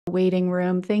Waiting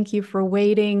room. Thank you for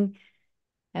waiting.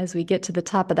 As we get to the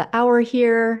top of the hour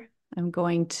here, I've got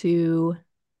to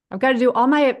do all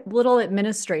my little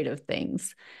administrative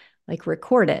things, like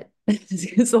record it,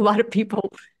 because a lot of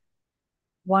people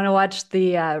want to watch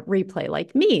the replay,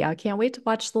 like me. I can't wait to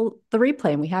watch the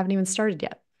replay, and we haven't even started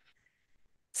yet.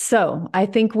 So I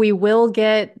think we will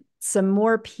get some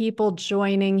more people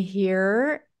joining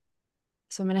here.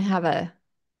 So I'm going to have a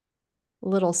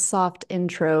little soft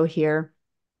intro here.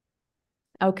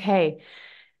 Okay.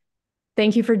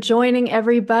 Thank you for joining,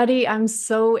 everybody. I'm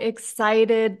so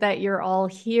excited that you're all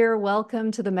here. Welcome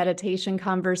to the meditation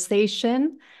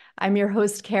conversation. I'm your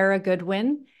host, Kara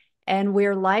Goodwin, and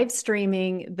we're live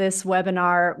streaming this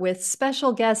webinar with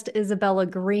special guest Isabella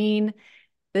Greene.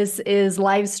 This is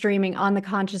live streaming on the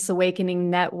Conscious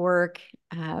Awakening Network.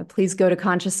 Please go to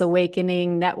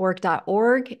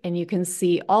consciousawakeningnetwork.org and you can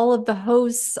see all of the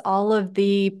hosts, all of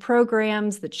the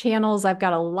programs, the channels. I've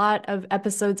got a lot of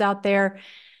episodes out there.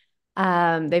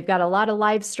 They've got a lot of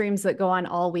live streams that go on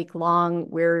all week long.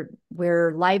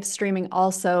 We're live streaming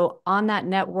also on that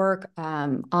network,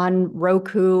 on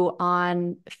Roku,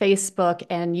 on Facebook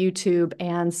and YouTube,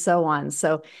 and so on.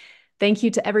 So thank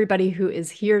you to everybody who is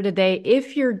here today.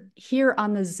 If you're here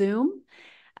on the Zoom,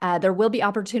 there will be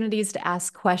opportunities to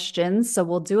ask questions. So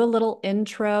we'll do a little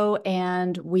intro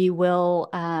and we will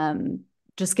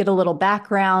just get a little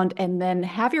background and then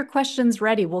have your questions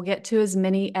ready. We'll get to as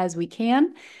many as we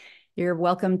can. You're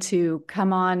welcome to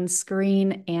come on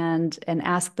screen and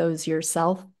ask those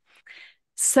yourself.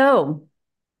 So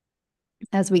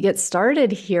as we get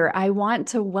started here, I want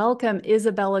to welcome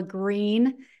Isabella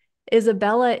Greene.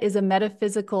 Isabella is a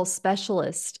metaphysical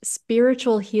specialist,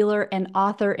 spiritual healer, and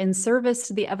author in service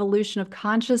to the evolution of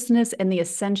consciousness and the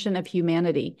ascension of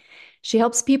humanity. She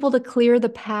helps people to clear the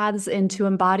paths into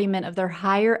embodiment of their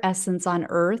higher essence on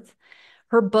Earth.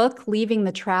 Her book, Leaving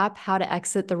the Trap: How to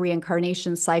Exit the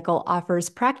Reincarnation Cycle, offers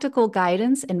practical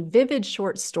guidance and vivid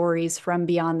short stories from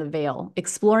beyond the veil,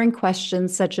 exploring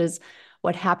questions such as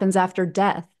what happens after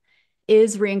death?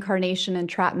 Is reincarnation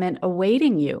entrapment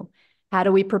awaiting you? How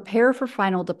do we prepare for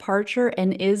final departure?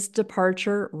 And is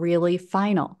departure really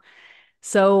final?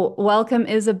 So welcome,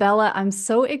 Isabella. I'm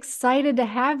so excited to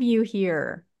have you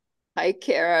here. Hi,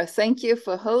 Kara. Thank you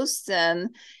for hosting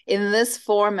in this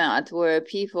format where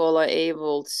people are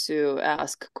able to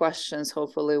ask questions.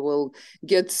 Hopefully, we'll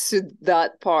get to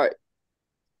that part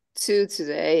too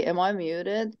today. Am I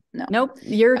muted? No. Nope,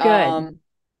 you're good.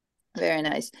 Very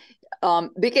nice.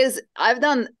 Because I've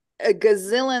done a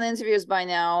gazillion interviews by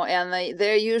now, and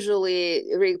they're usually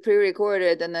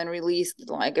pre-recorded and then released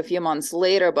like a few months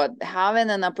later. But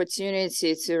having an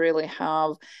opportunity to really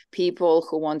have people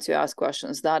who want to ask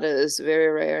questions, that is very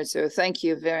rare. So thank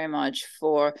you very much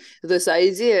for this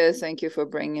idea. Thank you for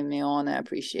bringing me on. I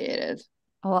appreciate it.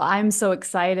 Well, I'm so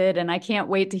excited, and I can't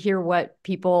wait to hear what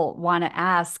people want to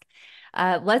ask.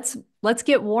 Let's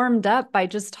get warmed up by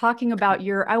just talking about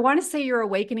I want to say your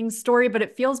awakening story, but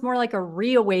it feels more like a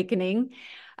reawakening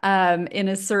in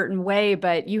a certain way.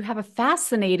 But you have a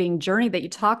fascinating journey that you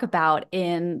talk about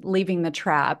in Leaving the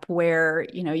Trap, where,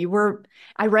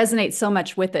 I resonate so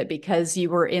much with it because you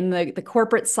were in the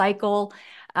corporate cycle,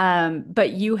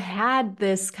 but you had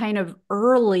this kind of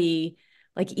early,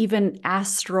 like even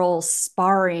astral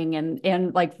sparring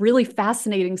and like really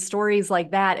fascinating stories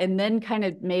like that, and then kind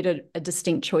of made a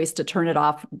distinct choice to turn it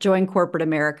off, join corporate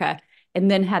America,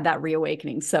 and then had that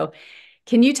reawakening. So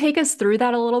can you take us through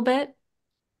that a little bit?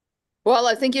 Well,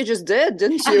 I think you just did,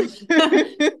 didn't you?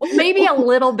 Well, maybe a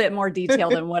little bit more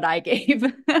detail than what I gave.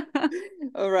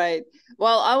 All right.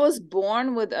 Well, I was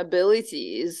born with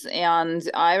abilities, and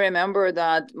I remember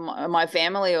that my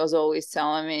family was always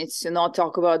telling me to not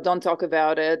talk about, don't talk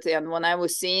about it. And when I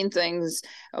was seeing things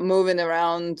moving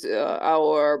around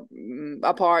our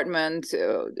apartment,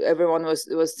 everyone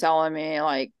was telling me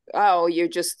like, "Oh, you're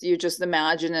just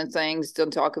imagining things.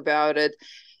 Don't talk about it."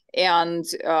 And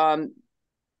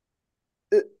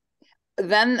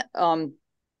then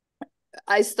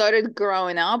I started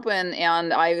growing up,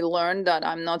 and I learned that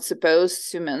I'm not supposed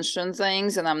to mention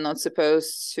things, and I'm not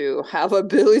supposed to have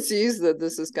abilities, that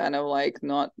this is kind of like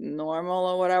not normal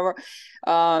or whatever.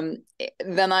 When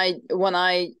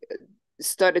I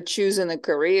started choosing a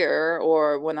career,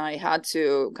 or when I had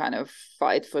to kind of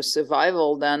fight for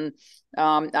survival, then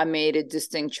I made a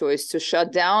distinct choice to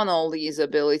shut down all these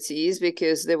abilities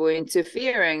because they were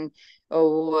interfering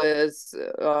with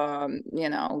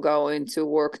going to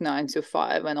work 9 to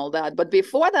 5 and all that. But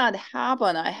before that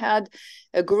happened, I had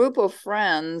a group of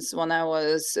friends when I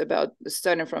was about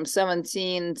starting from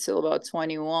 17 till about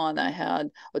 21. I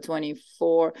had, or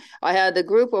 24, I had a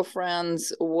group of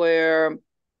friends where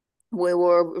we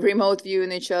were remote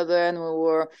viewing each other, and we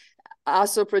were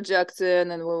also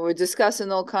projecting, and we were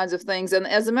discussing all kinds of things. And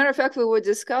as a matter of fact, we were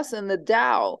discussing the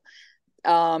Tao.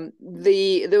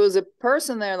 There was a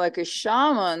person there, like a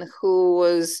shaman, who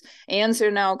was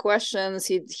answering our questions.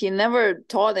 He never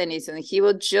taught anything. He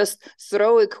would just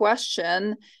throw a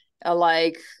question,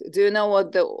 like, do you know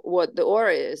what the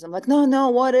aura is? I'm like, no,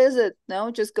 what is it?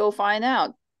 No, just go find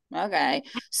out. Okay,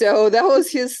 so that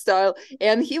was his style,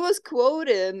 and he was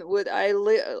quoting what I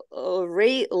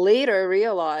later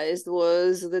realized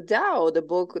was the Tao, the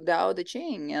book Tao Te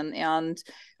Ching, and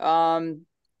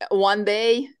one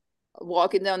day,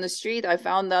 walking down the street, I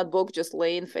found that book just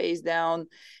laying face down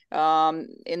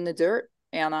in the dirt.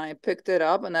 And I picked it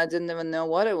up, and I didn't even know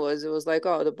what it was. It was like,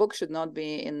 oh, the book should not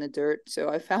be in the dirt. So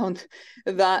I found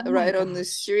that Oh my right on the gosh.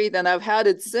 street, and I've had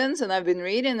it since, and I've been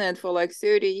reading it for like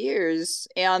 30 years.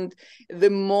 And the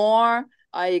more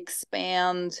I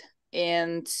expand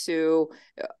into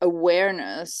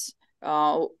awareness,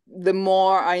 the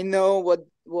more I know what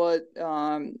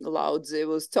Lao Tzu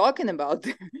was talking about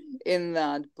in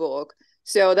that book.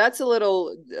 So that's a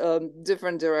little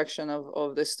different direction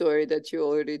of the story that you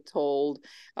already told.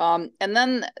 And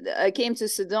then I came to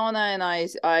Sedona, and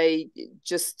I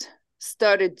just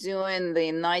started doing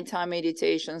the nighttime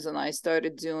meditations, and I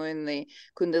started doing the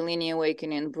Kundalini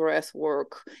awakening breath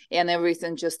work, and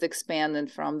everything just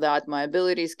expanded from that. My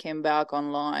abilities came back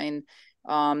online.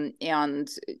 And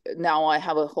now I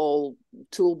have a whole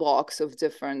toolbox of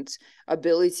different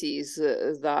abilities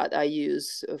that I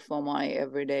use for my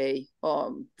everyday,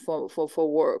 for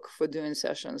work, for doing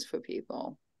sessions for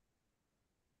people.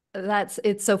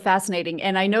 It's so fascinating.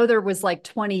 And I know there was like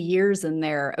 20 years in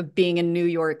there of being in New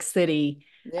York City,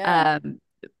 Yeah, um,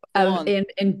 full on.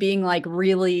 and being like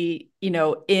really,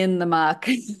 in the muck.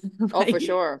 Oh, Like for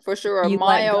sure, a you let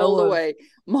mile go of. away,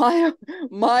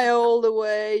 mile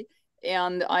away,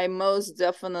 and I most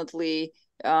definitely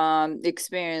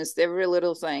experienced every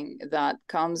little thing that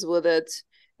comes with it,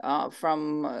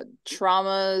 from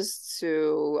traumas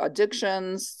to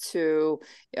addictions to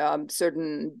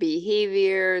certain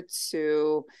behavior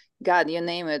to God, you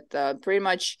name it. Pretty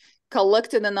much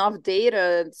collected enough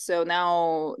data, so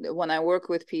now when I work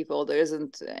with people, there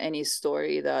isn't any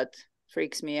story that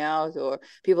freaks me out, or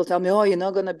people tell me, oh, you're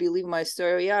not going to believe my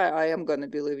story. Yeah, I am going to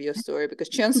believe your story, because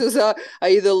chances are I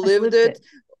either I've lived lived it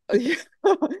it.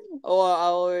 or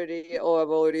I've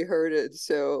already heard it.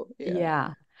 So yeah.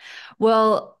 Yeah.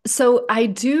 Well, so I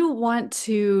do want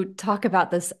to talk about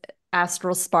this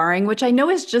astral sparring, which I know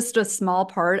is just a small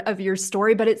part of your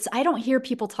story, but I don't hear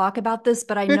people talk about this,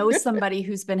 but I know somebody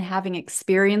who's been having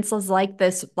experiences like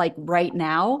this, like right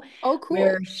now, Oh,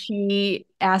 where cool. she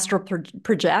astral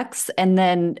projects and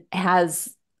then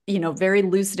has, very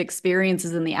lucid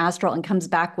experiences in the astral and comes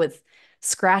back with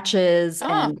scratches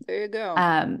Ah, there you go.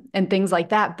 and things like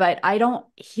that. But I don't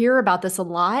hear about this a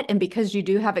lot. And because you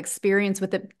do have experience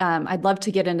with it, I'd love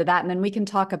to get into that. And then we can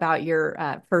talk about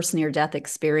your first near-death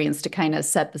experience to kind of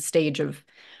set the stage of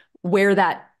where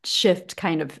that shift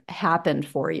kind of happened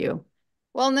for you.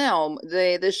 Well, no,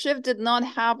 the shift did not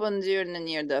happen during the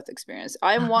near death experience. Oh,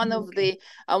 okay.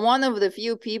 I'm one of the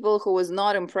few people who was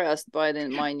not impressed by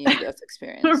my near death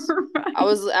experience. I Right.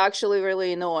 was actually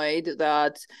really annoyed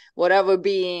that whatever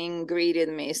being greeted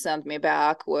me sent me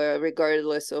back, where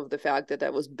regardless of the fact that I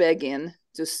was begging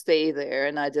to stay there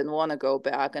and I didn't want to go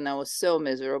back, and I was so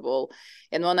miserable.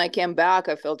 And when I came back,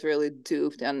 I felt really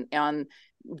duped, and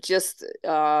just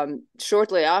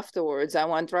shortly afterwards, I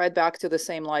went right back to the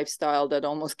same lifestyle that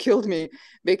almost killed me,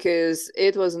 because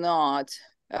it was not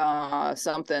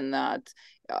something that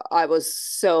I was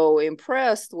so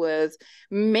impressed with.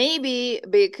 Maybe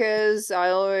because I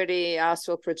already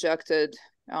astral projected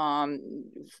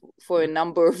for a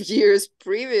number of years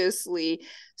previously.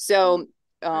 So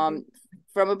from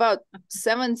about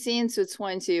 17 to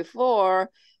 24,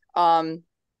 um,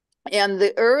 and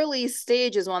the early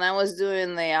stages when I was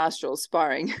doing the astral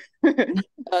sparring,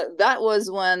 that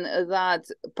was when that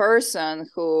person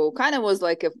who kind of was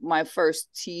like my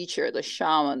first teacher, the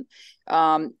shaman,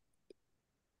 um,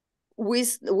 we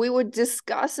were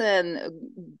discussing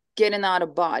getting out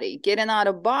of body,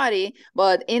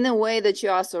 but in a way that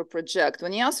you also project.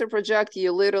 When you also project,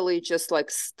 you literally just like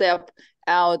step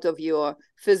out of your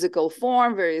physical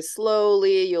form very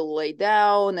slowly. You lay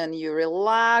down and you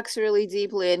relax really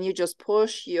deeply, and you just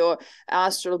push your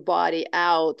astral body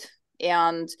out.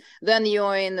 And then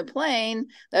you're in the plane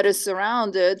that is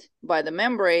surrounded by the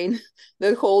membrane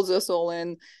that holds us all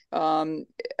in, um,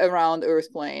 around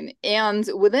Earth plane. And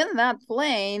within that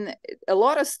plane, a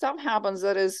lot of stuff happens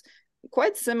that is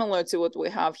quite similar to what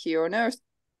we have here on Earth.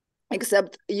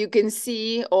 except you can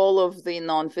see all of the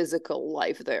non-physical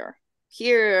life there.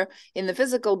 Here in the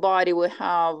physical body, we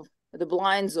have the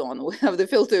blinds on, we have the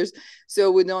filters,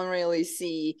 so we don't really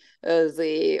see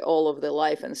the all of the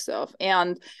life and stuff.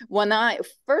 And when I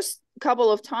first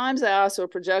couple of times I astral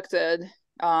projected,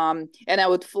 and I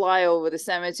would fly over the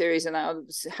cemeteries, and I would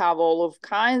have all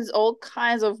kinds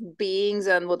of beings,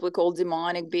 and what we call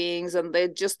demonic beings, and they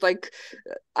just like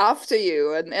after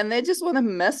you, and they just want to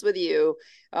mess with you.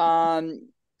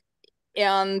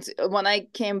 And when I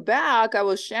came back, I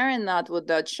was sharing that with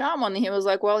that shaman. He was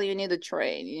like, well, you need to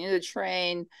train. You need to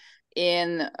train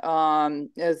in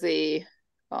the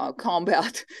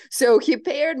combat. So he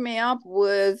paired me up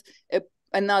with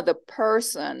another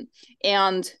person.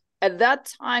 And at that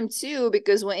time too,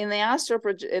 because when in the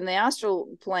astral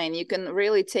plane, you can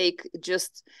really take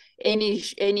just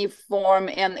any form,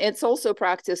 and it's also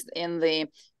practiced in the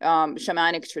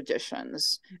shamanic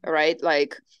traditions, right?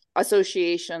 Like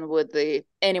association with the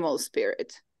animal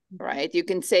spirit, right? You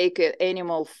can take an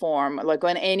animal form, like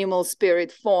an animal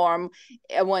spirit form,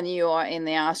 when you are in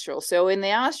the astral. So in the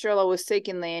astral, I was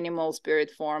taking the animal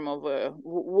spirit form of a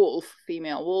wolf,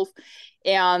 female wolf,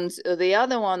 and the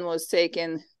other one was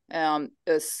taken a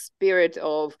spirit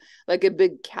of like a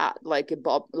big cat, like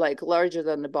like larger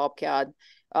than the bobcat,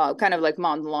 kind of like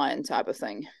mountain lion type of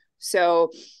thing.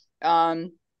 So,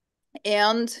 and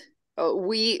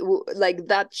we like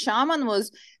that shaman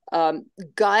was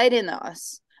guiding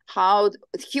us how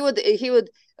he would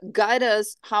guide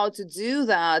us how to do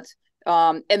that,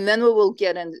 and then we will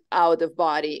get out of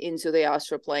body into the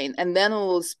astral plane, and then we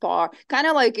will spar, kind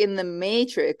of like in the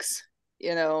Matrix,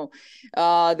 you know,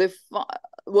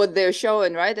 what they're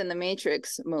showing right in the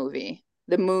Matrix movie,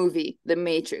 the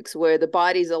Matrix, where the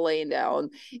bodies are laying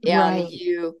down, and Right.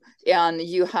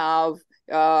 you have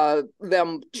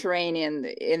them training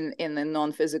in the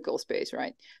non-physical space,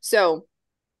 right? So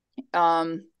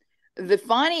the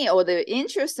funny or the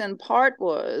interesting part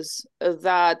was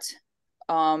that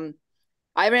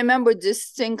I remember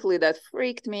distinctly, that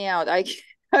freaked me out. I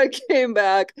came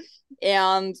back,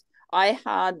 and I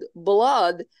had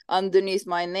blood underneath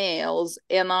my nails,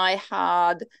 and I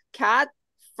had cat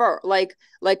fur, like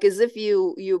as if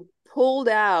you pulled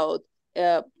out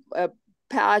a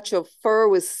patch of fur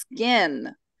with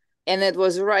skin, and it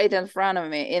was right in front of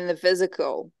me in the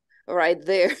physical, right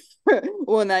there,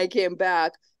 when I came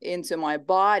back into my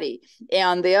body.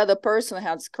 And the other person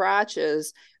had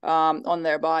scratches on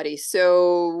their body.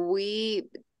 So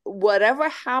whatever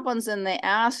happens in the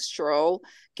astral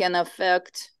can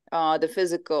affect the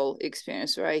physical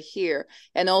experience right here.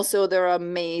 And also there are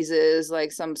mazes,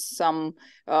 like some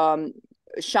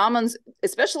shamans,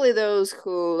 especially those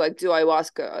who like do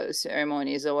ayahuasca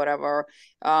ceremonies or whatever,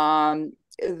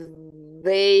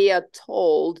 they are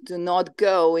told do not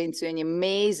go into any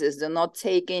mazes, do not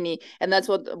take any, and that's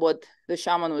what the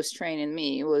shaman was training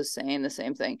me, was saying the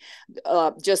same thing.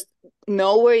 Just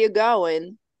know where you're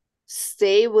going,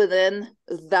 stay within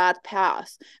that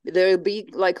path. There'll be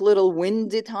like little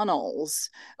windy tunnels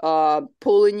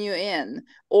pulling you in.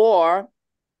 Or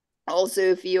also,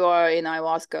 if you are in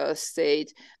ayahuasca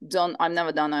state, I've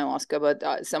never done ayahuasca,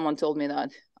 but someone told me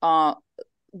that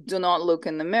do not look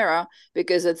in the mirror,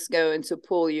 because it's going to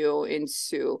pull you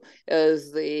into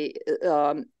the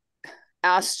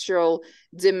astral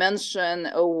dimension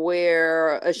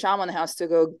where a shaman has to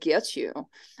go get you.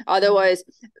 Otherwise,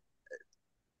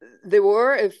 there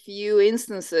were a few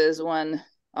instances when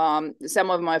some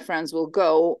of my friends will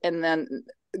go and then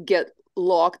get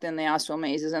locked in the astral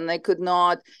mazes, and they could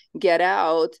not get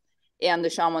out, and the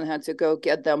shaman had to go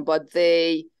get them. But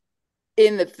they,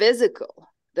 in the physical,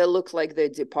 they looked like they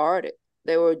departed.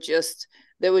 They were just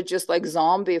like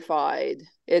zombified.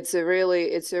 It's a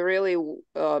really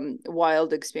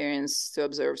wild experience to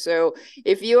observe. So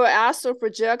if you are astral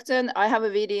projecting, I have a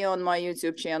video on my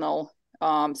YouTube channel,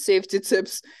 safety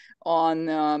tips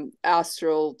on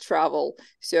astral travel.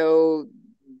 So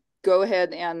go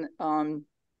ahead and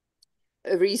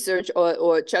research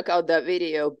or check out that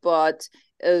video. But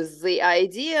the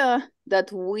idea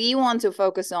that we want to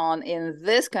focus on in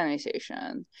this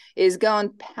conversation is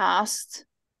going past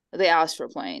the astral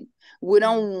plane. We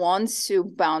don't want to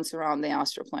bounce around the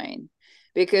astral plane,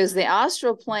 because the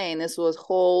astral plane is what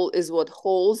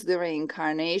holds the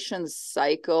reincarnation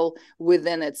cycle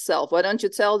within itself. Why don't you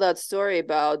tell that story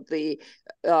about the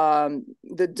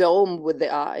dome with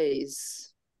the eyes?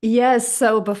 Yes.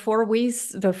 So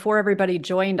before everybody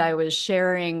joined, I was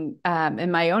sharing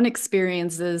in my own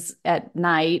experiences at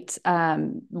night,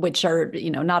 which are,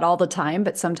 not all the time,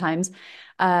 but sometimes.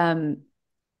 Um,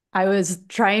 I was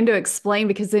trying to explain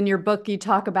because in your book you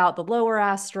talk about the lower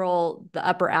astral, the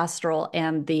upper astral,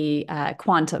 and the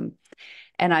quantum.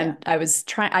 And Yeah. I was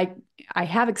trying. I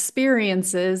have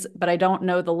experiences, but I don't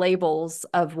know the labels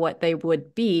of what they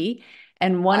would be.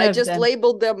 And one I of just them,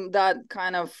 labeled them that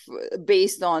kind of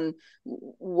based on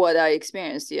what I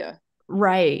experienced. Yeah.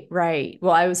 right, right.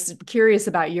 Well, I was curious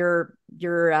about your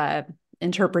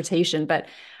interpretation, but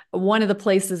one of the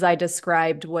places I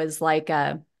described was like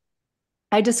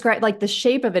I described like the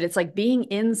shape of it. It's like being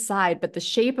inside, but the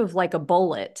shape of like a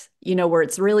bullet, where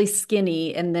it's really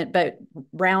skinny and then but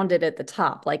rounded at the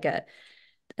top, like a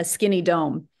skinny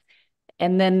dome.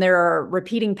 And then there are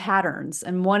repeating patterns.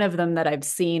 And one of them that I've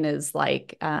seen is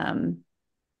like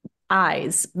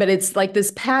eyes, but it's like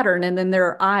this pattern, and then there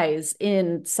are eyes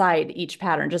inside each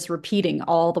pattern, just repeating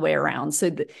all the way around.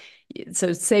 So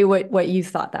say what you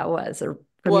thought that was, or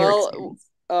from your Well, experience.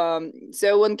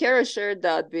 so when Kara shared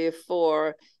that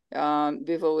before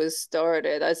we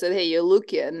started, I said, "Hey, you're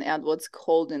looking at what's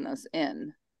holding us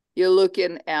in. You're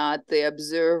looking at the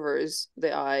observers,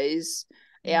 the eyes,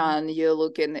 and you're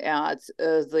looking at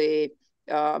the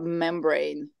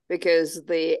membrane, because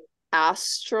the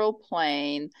astral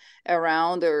plane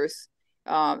around Earth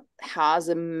has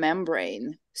a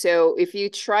membrane. So if you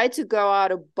try to go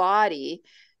out of body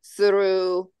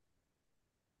through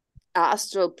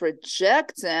astral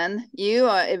projecting, you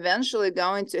are eventually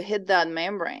going to hit that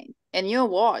membrane, and you're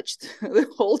watched the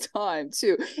whole time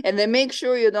too. And then make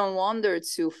sure you don't wander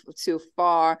too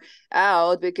far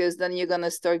out, because then you're going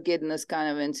to start getting this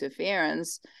kind of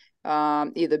interference,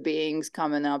 either beings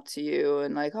coming up to you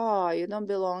and like, oh, you don't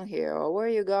belong here, or where are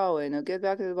you going, or get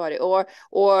back to the body, or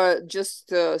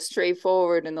just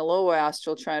straightforward in the lower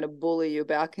astral trying to bully you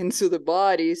back into the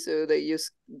body so that you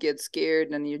get scared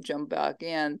and you jump back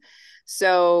in.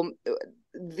 So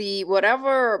the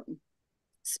whatever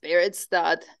spirits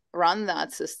that run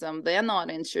that system, they're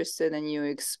not interested in you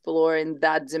exploring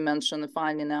that dimension,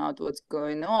 finding out what's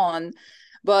going on.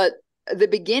 But the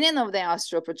beginning of the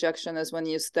astral projection is when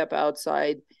you step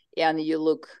outside and you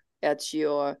look at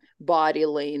your body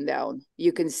laying down.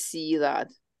 You can see that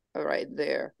right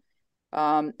there.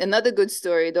 Another good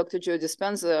story Dr. Joe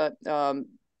Dispenza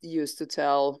used to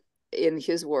tell in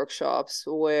his workshops,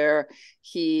 where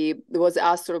he was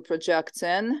astral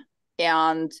projecting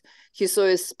and he saw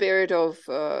a spirit of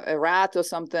a rat or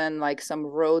something, like some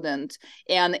rodent,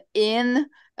 and in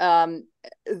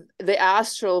the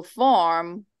astral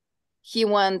form he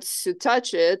went to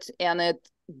touch it and it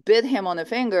bit him on the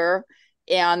finger,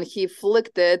 and he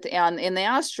flicked it, and in the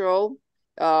astral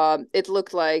it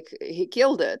looked like he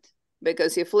killed it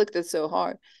because he flicked it so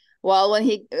hard. Well, when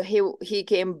he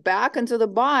came back into the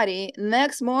body,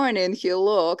 next morning he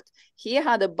looked, he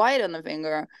had a bite on the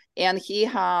finger, and he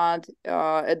had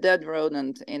a dead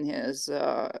rodent in his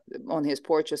on his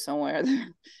porch or somewhere.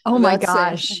 Oh my That's it.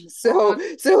 gosh. So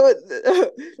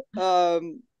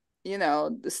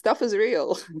the stuff is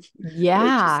real. Like you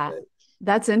Yeah, said.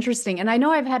 that's interesting. And I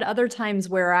know I've had other times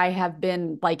where I have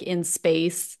been like in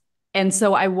space. And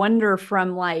so I wonder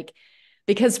from like,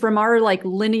 because from our like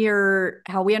linear,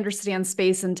 how we understand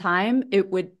space and time, it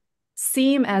would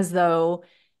seem as though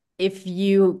if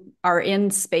you are in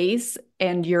space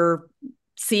and you're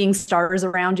seeing stars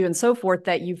around you and so forth,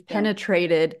 that you've Yeah.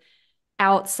 penetrated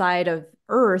outside of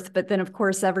Earth. But then, of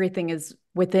course, everything is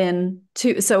within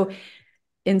too. So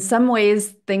in some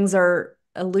ways things are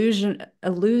illusionary.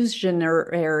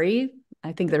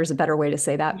 I think there's a better way to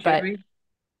say that, but Jerry.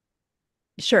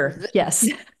 sure, yes.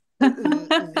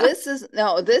 This is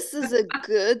a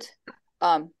good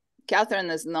Catherine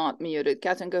is not muted.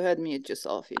 Catherine, go ahead and mute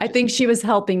yourself. You I just think she was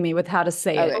helping me with how to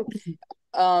say okay.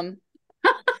 it.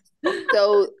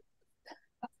 So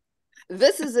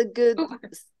this is a good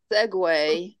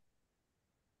segue.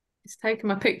 It's taking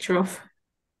my picture off.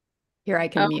 Here, I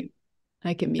can mute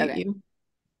Okay. you.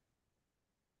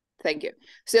 Thank you.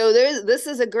 So this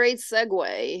is a great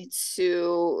segue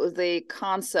to the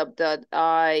concept that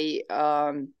I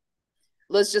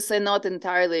let's just say not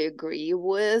entirely agree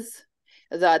with,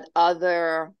 that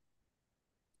other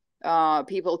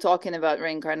people talking about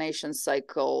reincarnation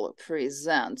cycle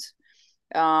present.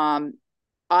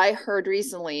 I heard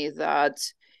recently that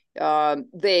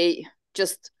they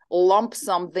just lump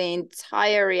the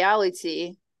entire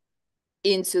reality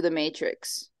into the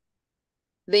matrix.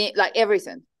 They like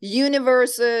everything,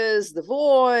 universes, the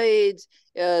void,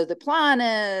 the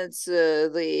planets,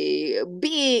 the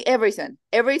being, everything,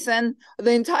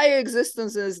 the entire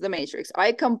existence is the matrix.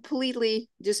 I completely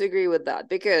disagree with that,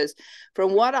 because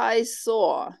from what I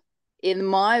saw in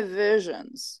my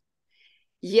visions,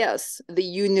 yes, the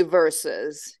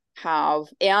universes have,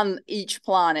 and each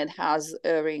planet has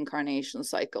reincarnation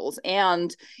cycles,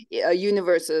 and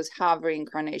universes have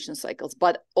reincarnation cycles,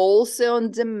 but also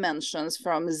in dimensions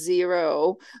from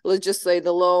 0, let's just say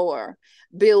the lower,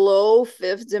 below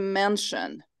 5th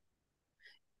dimension.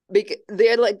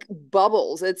 They're like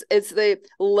bubbles. It's the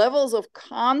levels of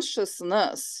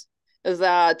consciousness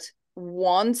that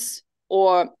wants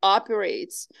or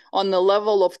operates on the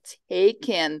level of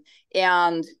taking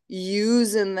and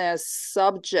using their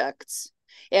subjects.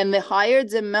 And the higher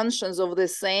dimensions of the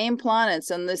same planets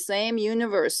and the same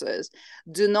universes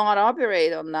do not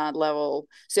operate on that level.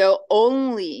 So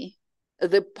only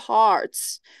the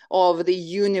parts of the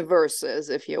universes,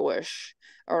 if you wish,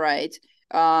 all right,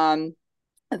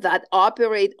 that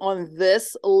operate on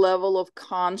this level of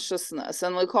consciousness,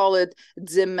 and we call it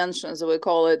dimensions. We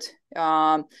call it,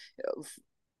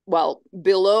 well,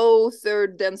 below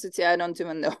 3rd density, I don't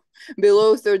even know.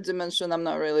 Below 3rd dimension, I'm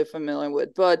not really familiar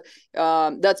with, but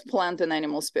that's plant and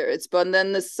animal spirits. But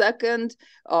then the 2nd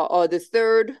or the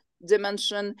 3rd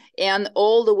dimension, and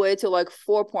all the way to like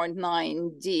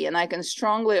 4.9D. And I can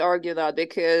strongly argue that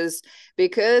because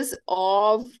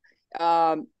of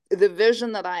the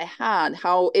vision that I had,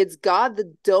 how it's got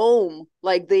the dome,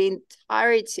 like the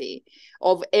entirety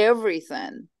of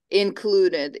everything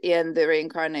included in the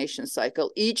reincarnation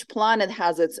cycle. Each planet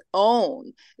has its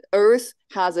own. Earth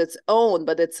has its own,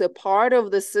 but it's a part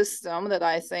of the system that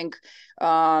I think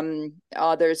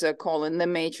others are calling the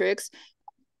matrix,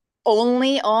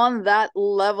 only on that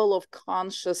level of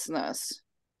consciousness.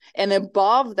 And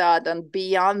above that and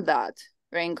beyond that,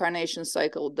 reincarnation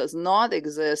cycle does not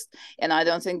exist. And I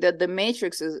don't think that the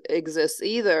matrix exists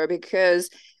either, because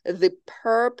the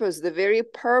very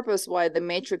purpose why the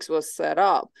matrix was set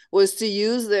up was to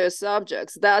use their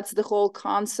subjects. That's the whole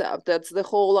concept. That's the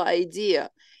whole idea.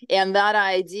 And that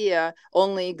idea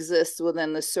only exists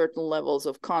within the certain levels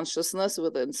of consciousness,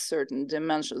 within certain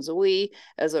dimensions. We,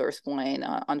 as Earth plane,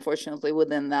 unfortunately,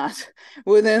 within that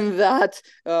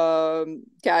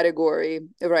category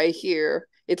right here,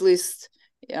 at least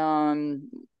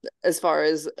as far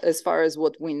as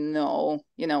what we know,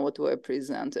 what we're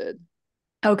presented.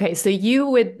 Okay, so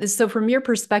from your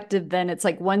perspective, then it's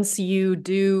like once you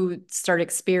do start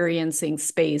experiencing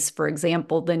space, for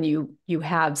example, then you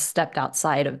have stepped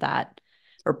outside of that,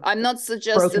 or I'm not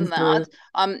suggesting that.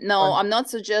 No, or... I'm not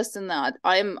suggesting that.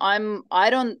 I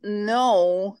don't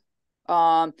know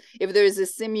if there is a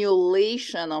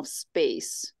simulation of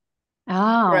space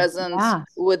present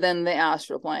within the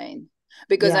astral plane,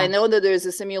 because I know that there's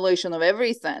a simulation of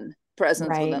everything present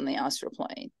within the astral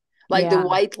plane. Like the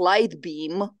white light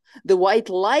beam, the white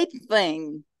light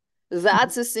thing,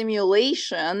 that's a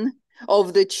simulation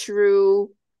of the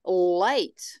true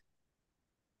light.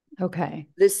 Okay.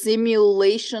 The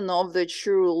simulation of the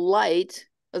true light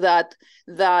that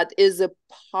is a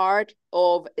part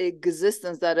of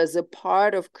existence, that is a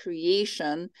part of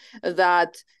creation,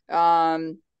 that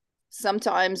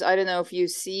sometimes, I don't know if you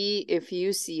see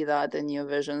that in your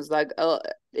visions, like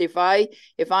if I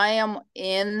am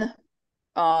in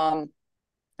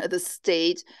the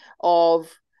state of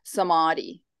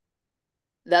samadhi,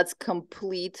 that's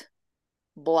complete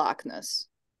blackness.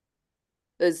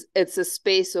 It's a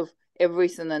space of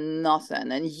everything and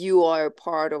nothing, and you are a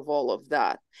part of all of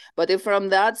that. But if from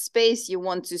that space you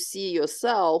want to see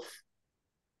yourself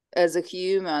as a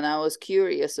human, I was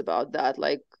curious about that.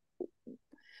 Like,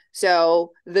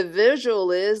 so the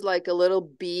visual is like a little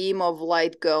beam of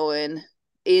light going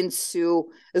into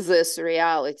this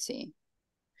reality.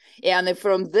 And if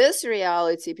from this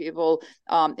reality, people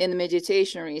in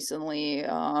meditation recently,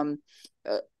 the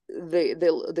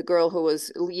girl who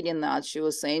was leading that, she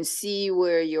was saying, see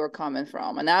where you're coming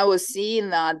from. And I was seeing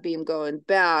that beam going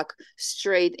back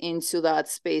straight into that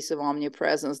space of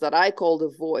omnipresence that I call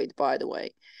the void, by the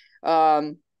way.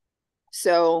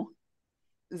 So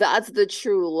that's the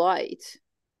true light.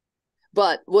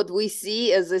 But what we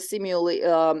see as a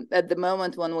at the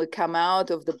moment when we come out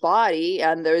of the body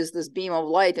and there's this beam of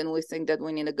light and we think that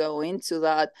we need to go into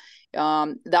that,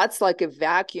 that's like a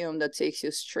vacuum that takes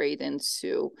you straight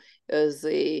into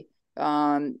the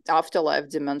afterlife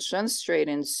dimension, straight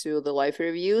into the life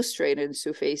review, straight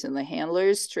into facing the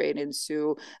handlers, straight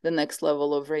into the next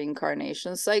level of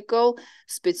reincarnation cycle,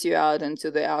 spits you out into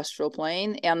the astral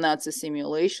plane. And that's a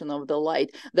simulation of the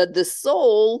light that the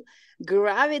soul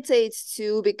gravitates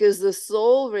to, because the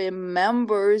soul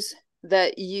remembers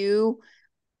that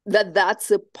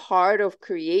that's a part of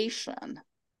creation.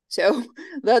 So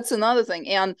that's another thing.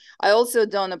 And I also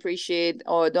don't appreciate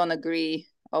or don't agree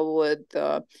with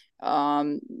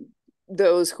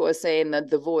those who are saying that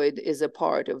the void is a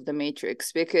part of the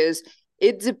matrix, because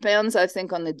it depends, I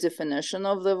think, on the definition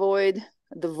of the void.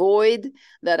 The void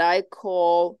that I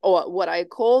call, or what I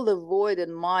call the void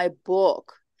in my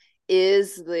book,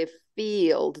 is the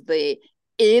field, the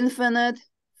infinite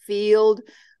field,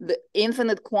 the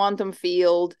infinite quantum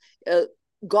field,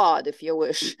 God, if you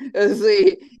wish,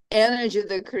 the energy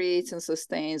that creates and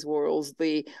sustains worlds,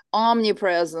 the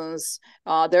omnipresence.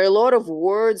 There are a lot of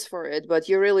words for it, but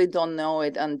you really don't know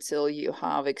it until you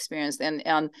have experienced.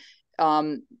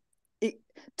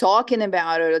 Talking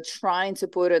about it or trying to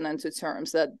put it into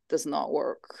terms, that does not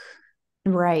work.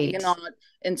 Right. You cannot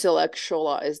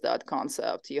intellectualize that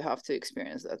concept. You have to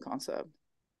experience that concept.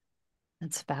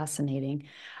 That's fascinating.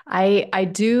 I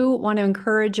do want to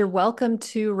encourage, you're welcome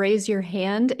to raise your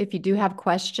hand if you do have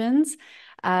questions.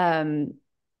 Can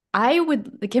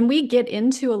we get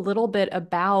into a little bit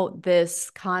about this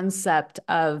concept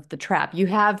of the trap?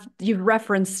 You've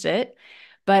referenced it,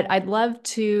 but I'd love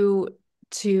to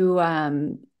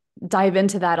dive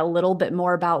into that a little bit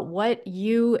more about what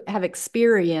you have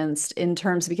experienced in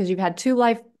terms, because you've had two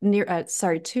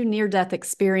near-death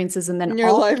experiences, and then two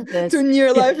near-life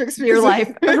experiences. Near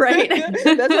life, right?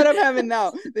 That's what I'm having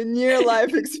now, the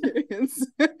near-life experience.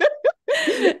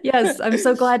 Yes, I'm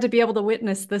so glad to be able to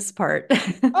witness this part.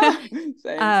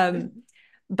 Thanks.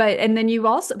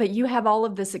 But you have all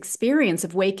of this experience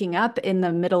of waking up in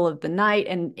the middle of the night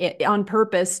and on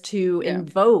purpose to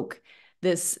invoke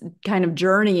this kind of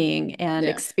journeying and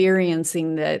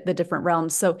experiencing the different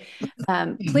realms. So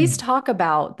please talk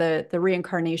about the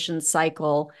reincarnation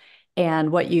cycle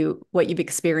and what you've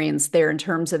experienced there in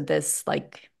terms of this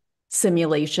like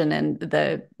simulation and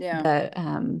the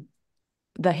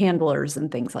handlers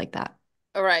and things like that.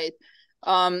 All right.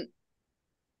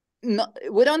 No,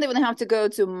 we don't even have to go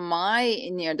to my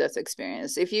near-death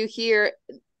experience. If you hear,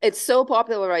 it's so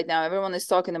popular right now, everyone is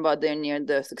talking about their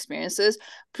near-death experiences,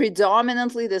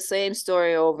 predominantly the same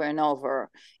story over and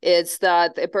over. It's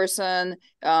that a person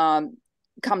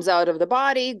comes out of the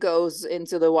body, goes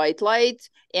into the white light,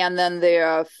 and then they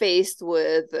are faced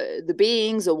with the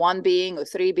beings, or one being, or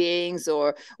three beings,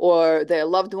 or their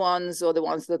loved ones, or the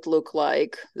ones that look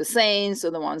like the saints, or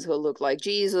the ones who look like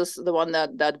Jesus. The one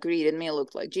that greeted me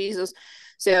looked like Jesus.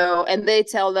 So, and they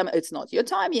tell them, it's not your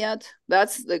time yet.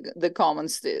 That's the common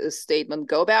statement.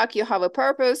 Go back, you have a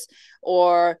purpose,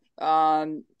 or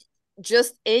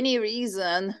just any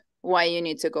reason why you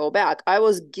need to go back. I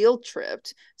was guilt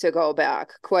tripped to go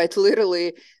back, quite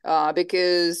literally,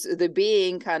 because the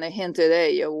being kind of hinted,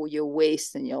 hey, you're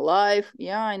wasting your life.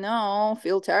 Yeah, I know,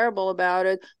 feel terrible about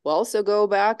it. Well, so go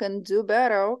back and do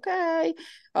better. Okay.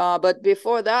 But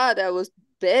before that, I was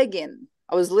begging.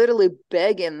 I was literally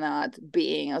begging that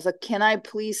being. I was like, can I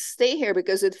please stay here?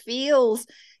 Because it feels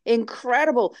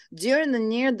incredible. During the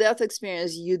near-death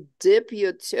experience, you dip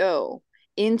your toe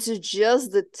into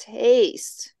just the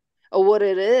taste of what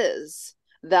it is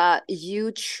that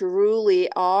you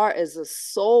truly are as a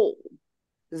soul.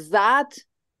 That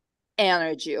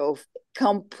energy of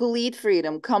complete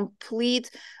freedom, complete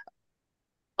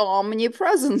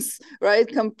omnipresence, right?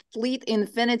 Complete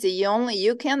infinity.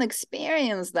 You can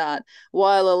experience that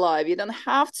while alive. You don't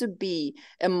have to be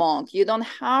a monk. You don't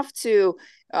have to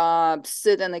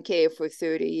sit in a cave for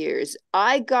 30 years.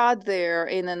 I got there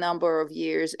in a number of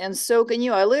years, and so can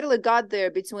you. I literally got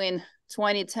there between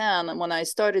 2010 when I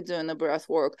started doing the breath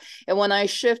work, and when I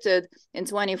shifted in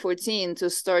 2014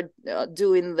 to start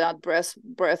doing that breath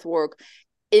work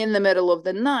in the middle of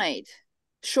the night.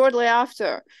 Shortly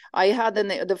after, I had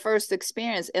the first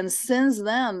experience, and since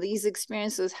then these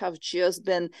experiences have just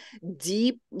been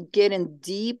getting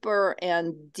deeper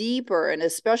and deeper. And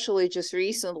especially just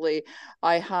recently,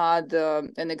 I had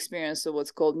an experience of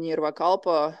what's called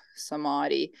nirvakalpa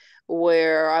samadhi,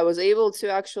 where I was able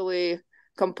to actually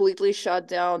completely shut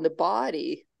down the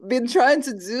body. Been trying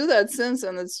to do that since,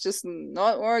 and it's just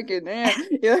not working.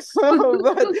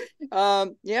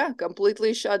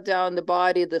 Completely shut down the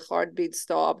body. The heartbeat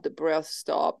stopped, the breath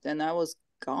stopped, and I was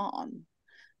gone.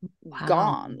 Wow.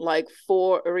 Gone, like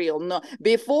for real. No,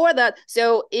 before that.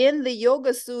 So in the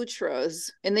Yoga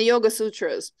Sutras,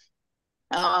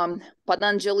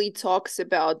 Patanjali talks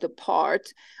about the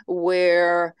part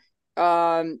where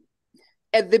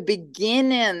at the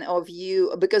beginning of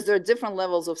you, because there are different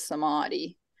levels of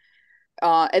samadhi,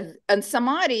 and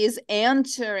samadhi is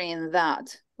entering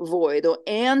that void or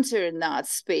entering that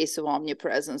space of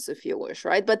omnipresence, if you wish,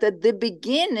 right? But at the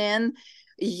beginning,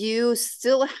 you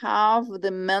still have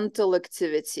the mental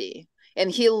activity. And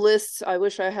he lists, I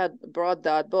wish I had brought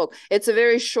that book. It's a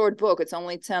very short book. It's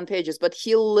only 10 pages, but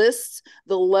he lists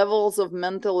the levels of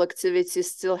mental activity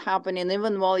still happening,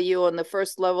 even while you're on the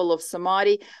first level of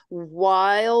samadhi,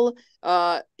 while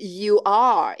you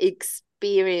are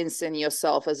experiencing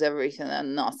yourself as everything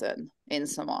and nothing in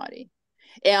samadhi.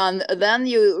 And then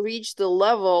you reach the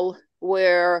level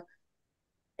where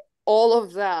all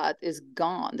of that is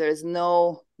gone. There's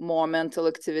no more mental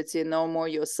activity, no more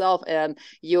yourself, and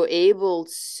you're able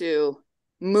to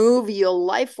move your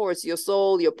life force, your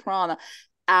soul, your prana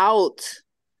out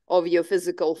of your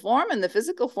physical form, and the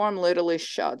physical form literally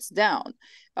shuts down.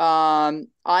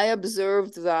 I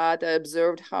observed that. I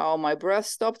observed how my breath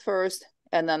stopped first,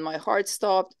 and then my heart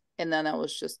stopped, and then I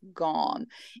was just gone.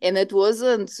 And it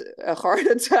wasn't a heart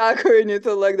attack or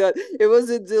anything like that. It was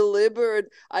I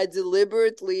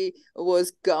deliberately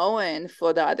was going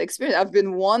for that experience. I've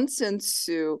been wanting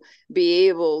to be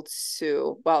able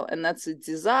to, well, and that's a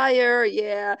desire.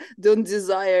 Yeah, don't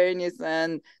desire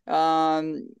anything,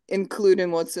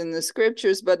 including what's in the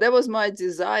scriptures. But that was my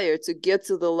desire, to get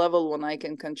to the level when I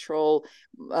can control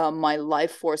my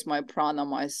life force, my prana,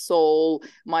 my soul,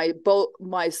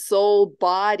 my soul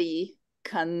body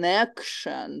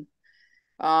connection.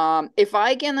 If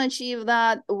I can achieve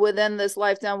that within this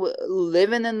lifetime,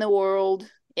 living in the world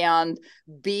and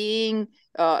being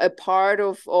a part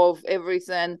of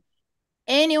everything,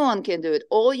 anyone can do it.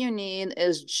 All you need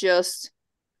is just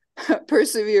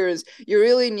perseverance. You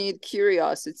really need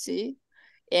curiosity,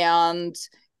 and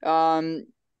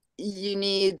you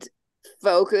need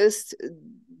focused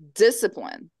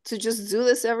discipline to just do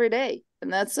this every day,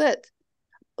 and that's it.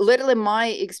 Literally, my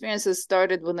experiences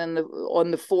started on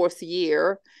the 4th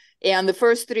year, and the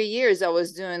first 3 years I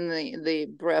was doing the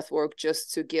breath work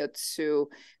just to get to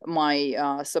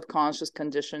my subconscious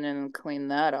conditioning and clean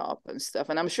that up and stuff.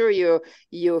 And I'm sure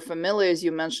you're familiar, as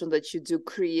you mentioned, that you do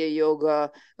Kriya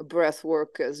Yoga breath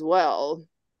work as well.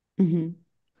 Mm-hmm.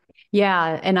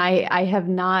 Yeah, and I have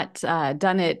not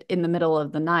done it in the middle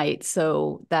of the night,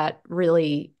 so that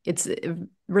really it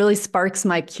really sparks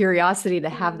my curiosity to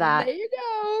have that. There you go.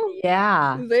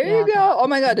 Yeah, There yeah. you go. Oh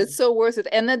my God, it's so worth it.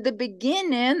 And at the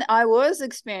beginning, I was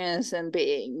experiencing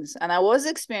beings, and I was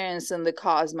experiencing the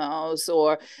cosmos,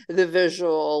 or the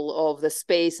visual of the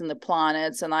space and the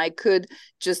planets, and I could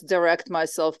just direct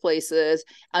myself places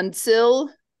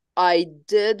until I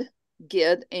did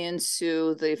get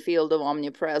into the field of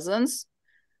omnipresence.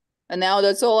 And now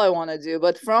that's all I want to do.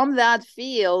 But from that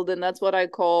field, and that's what I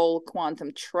call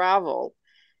quantum travel,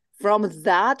 from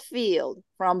that field,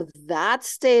 from that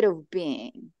state of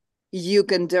being, you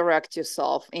can direct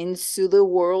yourself into the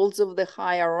worlds of the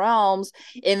higher realms.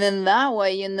 And in that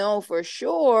way, you know for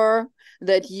sure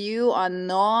that you are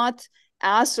not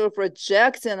astral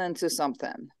projecting into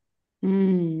something.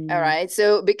 All right.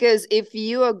 So because if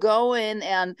you are going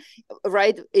and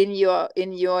right in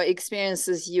your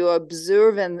experiences, you're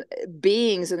observing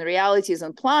beings and realities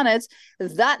and planets,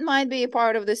 that might be a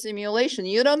part of the simulation.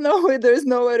 You don't know it. There's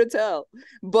no way to tell.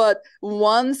 But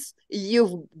once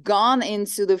you've gone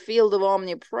into the field of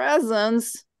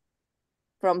omnipresence,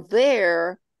 from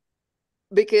there,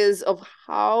 because of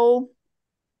how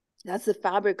that's the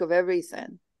fabric of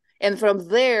everything. And from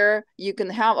there, you need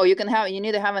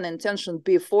to have an intention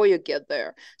before you get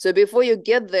there. So before you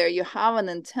get there, you have an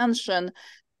intention.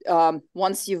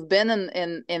 Once you've been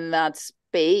in that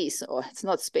space, or it's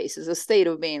not space, it's a state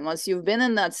of being. Once you've been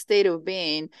in that state of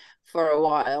being for a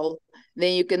while,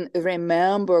 then you can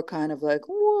remember kind of like,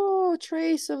 whoa,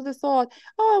 trace of the thought.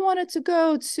 Oh, I wanted to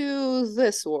go to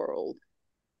this world.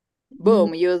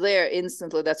 Boom, you're there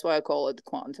instantly. That's why I call it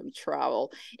quantum travel.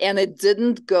 And it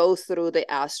didn't go through the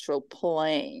astral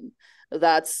plane.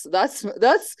 That's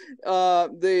the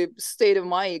state of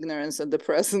my ignorance at the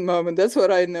present moment. That's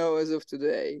what I know as of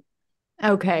today.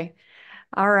 Okay.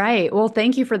 All right. Well,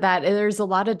 thank you for that. There's a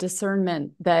lot of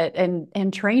discernment that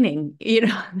and training,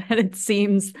 that it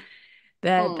seems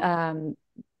that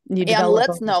you develop.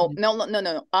 And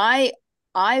no. I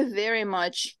very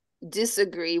much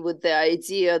disagree with the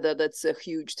idea that it's a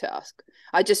huge task.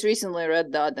 I just recently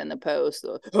read that in a post.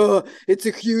 Oh, it's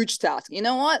a huge task. You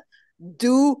know what?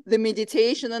 Do the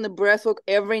meditation and the breath work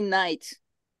every night.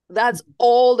 That's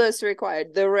all that's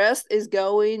required. The rest is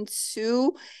going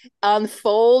to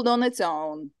unfold on its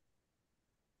own.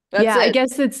 That's yeah, it. I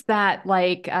guess it's that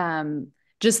like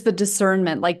just the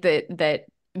discernment, like that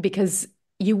because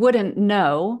you wouldn't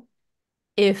know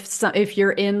if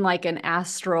you're in like an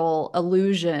astral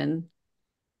illusion,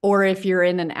 or if you're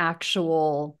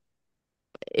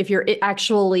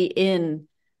actually in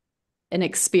an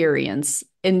experience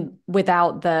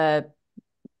without the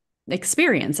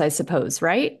experience, I suppose,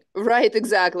 right? Right,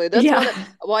 exactly. That's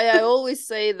why I always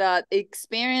say that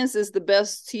experience is the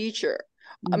best teacher.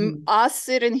 Us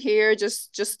sitting here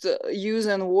just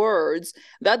using words,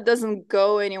 that doesn't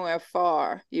go anywhere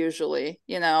far usually.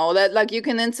 That like you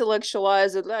can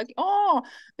intellectualize it like, oh,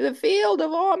 the field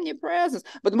of omnipresence,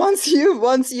 but once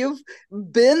you've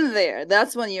been there,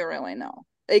 that's when you really know.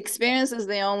 Experience is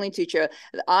the only teacher.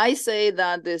 I say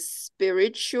that the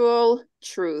spiritual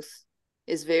truth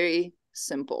is very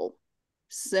simple.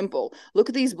 Look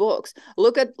at these books.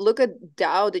 Look at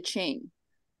Tao Te Ching.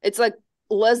 It's like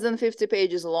less than 50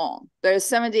 pages long. There's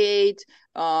 78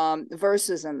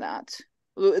 verses in that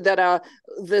are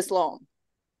this long.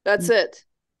 That's it.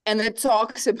 And it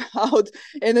talks about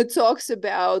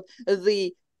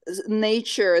the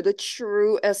nature, the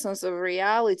true essence of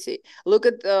reality. Look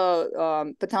at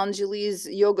Patanjali's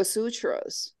Yoga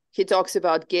Sutras. He talks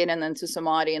about getting into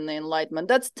samadhi and the enlightenment.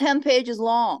 That's 10 pages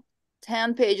long.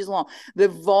 10 pages long. The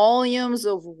volumes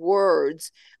of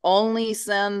words only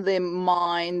send the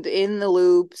mind in the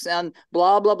loops and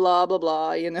blah, blah, blah, blah,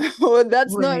 blah.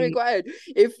 That's not required.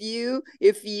 If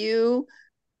you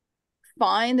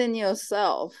find in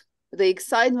yourself the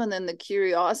excitement and the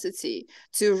curiosity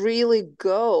to really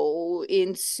go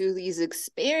into these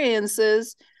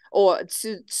experiences, or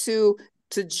to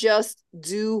just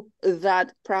do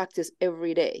that practice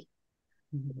every day.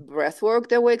 Breath work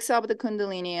that wakes up the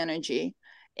Kundalini energy,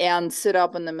 and sit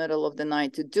up in the middle of the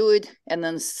night to do it, and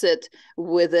then sit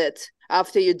with it.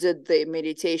 After you did the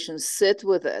meditation, sit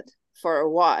with it for a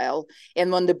while.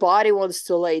 And when the body wants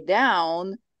to lay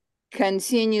down,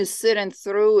 continue sitting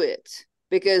through it,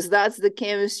 because that's the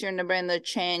chemistry in the brain that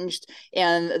changed,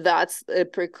 and that's a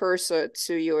precursor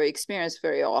to your experience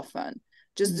very often.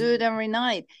 Just do it every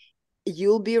night.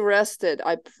 You'll be rested,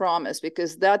 I promise,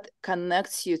 because that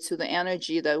connects you to the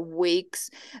energy that wakes,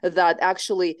 that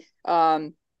actually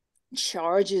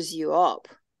charges you up.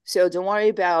 So don't worry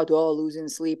about losing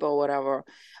sleep or whatever.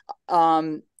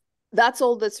 That's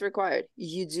all that's required.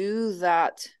 You do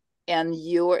that, and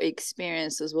your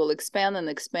experiences will expand and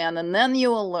expand, and then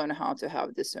you will learn how to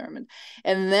have discernment,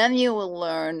 and then you will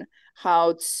learn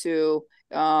how to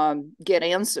get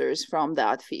answers from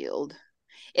that field.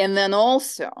 And then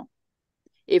also,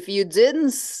 if you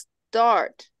didn't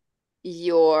start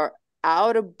your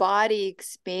out-of-body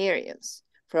experience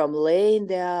from laying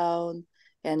down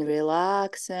and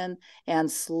relaxing and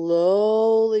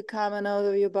slowly coming out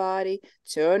of your body,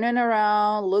 turning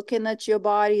around, looking at your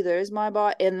body, there's my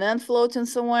body, and then floating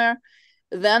somewhere,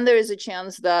 then there is a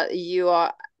chance that you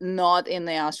are not in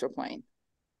the astral plane.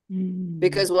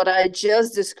 Because what I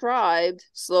just described,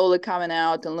 slowly coming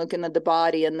out and looking at the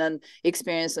body and then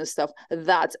experiencing stuff,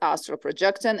 that's astral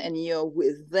projecting, and you're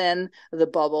within the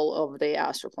bubble of the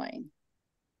astral plane.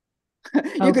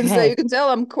 You can tell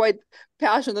I'm quite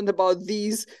passionate about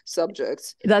these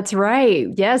subjects. That's right.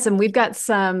 Yes, and we've got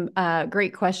some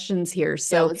great questions here.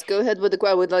 So yeah, let's go ahead with the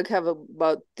question. We'd have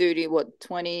about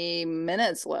 20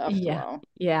 minutes left. Yeah. Wow.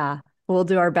 Yeah. We'll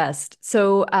do our best.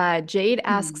 So Jade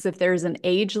asks if there's an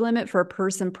age limit for a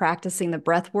person practicing the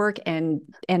breath work and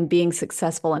being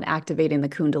successful in activating the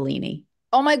Kundalini.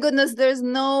 Oh my goodness, there's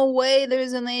no way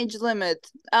there's an age limit.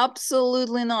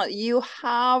 Absolutely not. You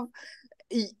have,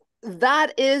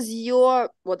 that is your,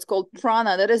 what's called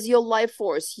prana. That is your life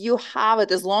force. You have it.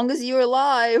 As long as you're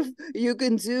alive, you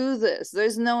can do this.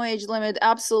 There's no age limit.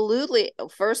 Absolutely.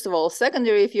 First of all.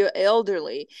 Secondary, if you're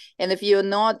elderly and if you're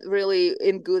not really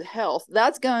in good health,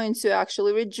 that's going to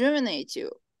actually rejuvenate you,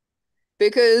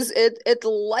 because it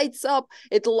lights up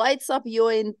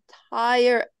your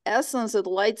entire essence. It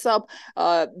lights up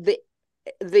the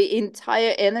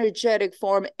entire energetic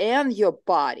form and your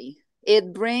body.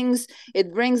 It brings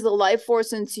the life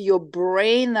force into your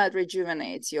brain that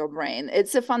rejuvenates your brain.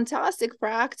 It's a fantastic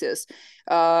practice.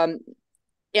 And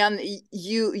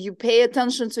you pay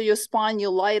attention to your spine. You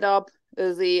light up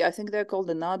I think they're called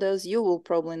the nadas. You will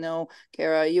probably know,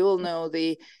 Kara. You will know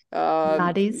the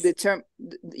Nadis. the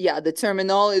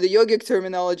terminology, the yogic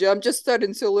terminology. I'm just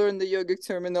starting to learn the yogic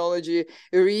terminology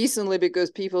recently because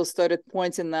people started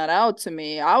pointing that out to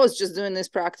me. I was just doing this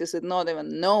practice and not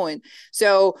even knowing.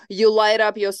 So you light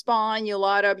up your spine, you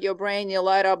light up your brain, you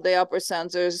light up the upper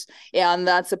centers, and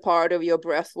that's a part of your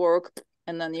breath work.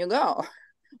 And then you go.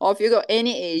 Or if you go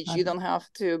any age, you don't have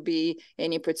to be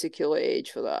any particular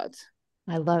age for that.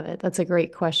 I love it. That's a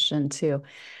great question too.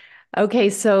 Okay,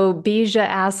 so Bija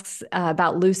asks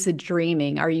about lucid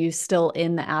dreaming. Are you still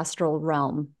in the astral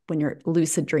realm when you're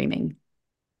lucid dreaming?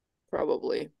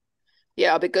 Probably.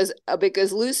 Yeah, because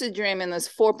lucid dreaming is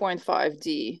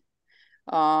 4.5D.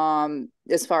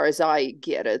 As far as I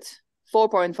get it,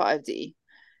 4.5D.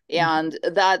 And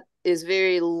that is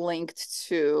very linked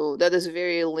to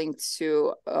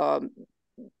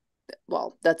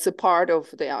well, that's a part of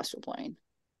the astral plane.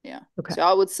 Yeah. Okay. So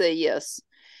I would say yes.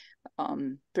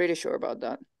 Pretty sure about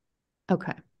that.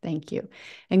 Okay. Thank you.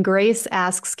 And Grace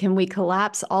asks, can we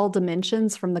collapse all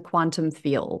dimensions from the quantum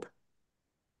field?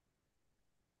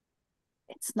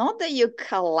 It's not that you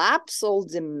collapse all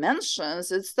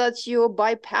dimensions, it's that you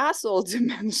bypass all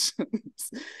dimensions.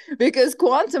 Because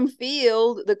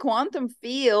the quantum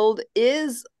field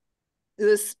is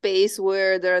the space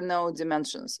where there are no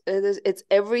dimensions. It's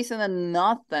everything and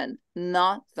nothing.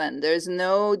 There's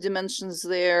no dimensions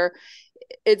there.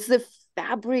 It's the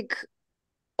fabric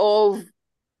of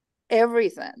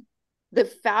everything, the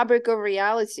fabric of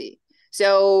reality.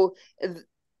 So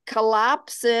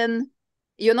collapsing,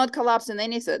 you're not collapsing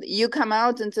anything. You come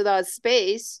out into that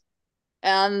space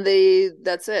and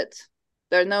that's it.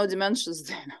 There are no dimensions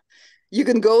there. You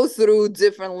can go through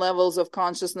different levels of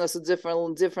consciousness,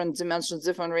 different dimensions,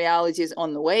 different realities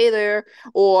on the way there,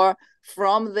 or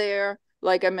from there,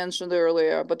 like I mentioned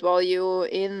earlier. But while you're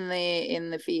in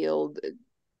the field,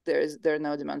 there are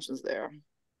no dimensions there.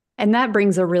 And that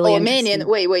brings a really meaning,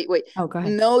 interesting... wait. Oh, go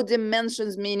ahead. No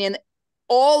dimensions, meaning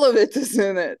all of it is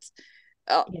in it.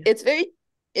 Yeah.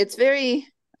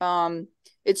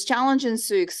 It's challenging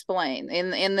to explain.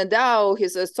 In the Tao, he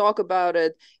says, talk about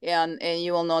it and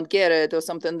you will not get it, or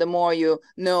something. The more you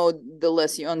know, the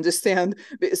less you understand.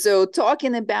 So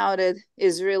talking about it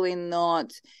is really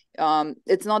not,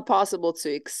 it's not possible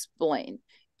to explain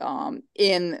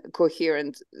in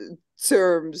coherent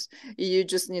terms. You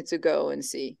just need to go and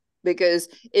see, because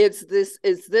it's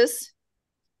this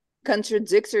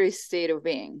contradictory state of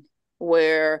being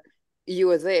where you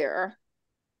are there,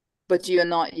 but you're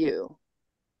not you,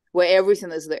 where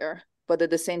everything is there, but at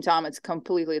the same time, it's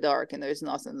completely dark and there's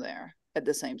nothing there at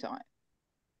the same time.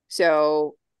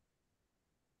 So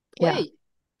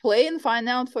play and find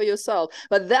out for yourself.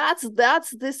 But that's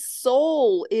the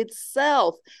soul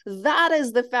itself. That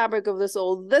is the fabric of the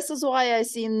soul. This is why I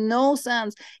see no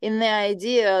sense in the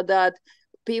idea that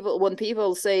when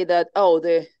people say that, oh,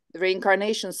 the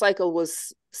reincarnation cycle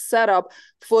was set up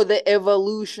for the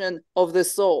evolution of the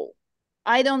soul.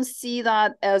 I don't see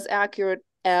that as accurate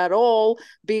at all,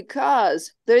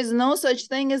 because there is no such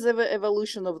thing as an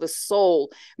evolution of the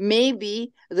soul.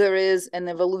 Maybe there is an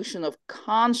evolution of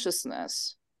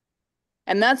consciousness.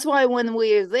 And that's why when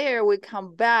we're there, we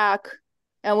come back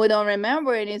and we don't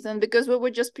remember anything, because we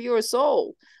were just pure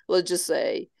soul, let's just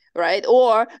say, right?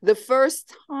 Or the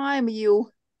first time you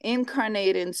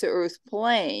incarnate into earth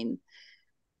plane,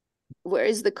 where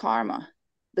is the karma?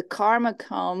 The karma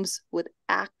comes with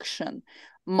action.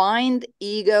 Mind,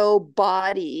 ego,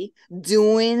 body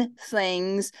doing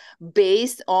things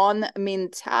based on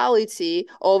mentality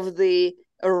of the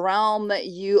realm that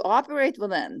you operate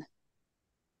within.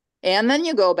 And then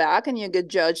you go back and you get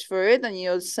judged for it, and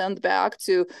you're sent back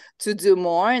to do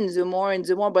more and do more and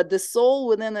do more. But the soul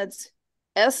within its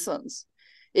essence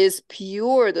is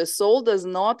pure. The soul does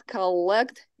not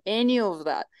collect any of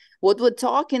that. What we're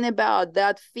talking about,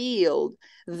 that field,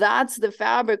 that's the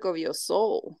fabric of your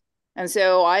soul. And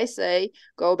so I say,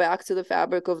 go back to the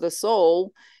fabric of the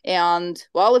soul. And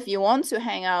well, if you want to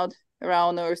hang out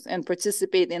around Earth and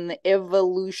participate in the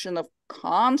evolution of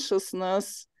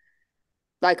consciousness,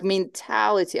 like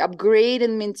mentality,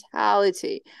 upgrading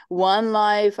mentality, one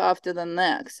life after the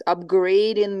next,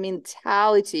 upgrading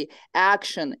mentality,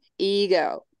 action,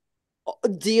 ego,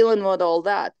 dealing with all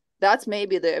that. That's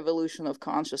maybe the evolution of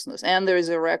consciousness. And there is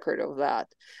a record of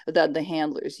that the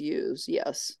handlers use.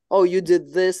 Yes. Oh, you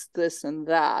did this, this, and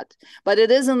that. But it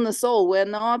isn't the soul. We're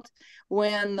not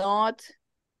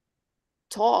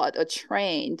taught or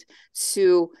trained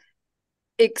to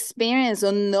experience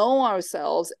or know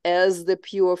ourselves as the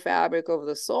pure fabric of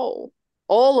the soul.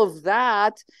 All of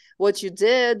that, what you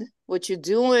did, what you're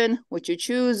doing, what you're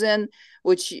choosing,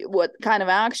 what kind of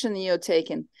action you're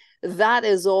taking, that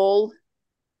is all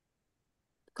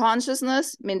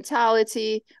consciousness,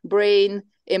 mentality, brain,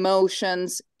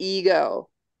 emotions, ego,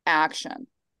 action.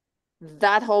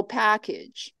 That whole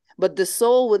package. But the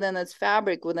soul within its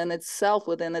fabric, within itself,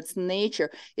 within its nature,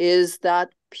 is that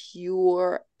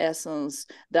pure essence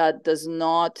that does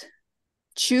not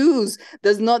choose,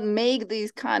 does not make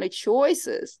these kind of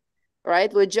choices,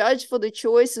 right? We're judged for the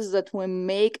choices that we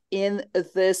make in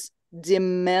this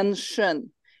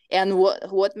dimension. And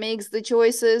what makes the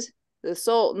choices? The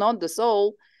soul, not the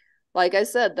soul. Like I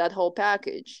said, that whole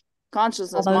package,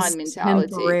 consciousness, mind, mentality,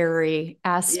 temporary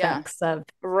aspects of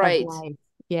life.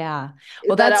 Yeah.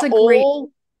 Well, that's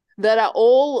that are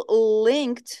all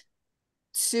linked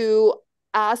to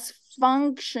us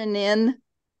functioning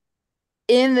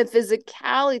in the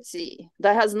physicality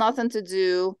that has nothing to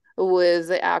do with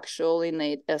the actual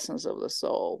innate essence of the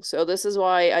soul. So this is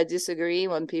why I disagree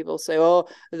when people say, oh,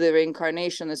 the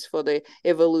reincarnation is for the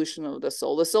evolution of the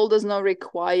soul. The soul does not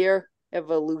require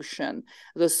evolution.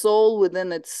 The soul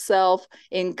within itself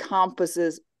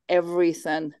encompasses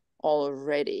everything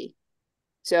already.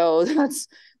 So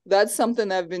that's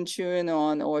something I've been chewing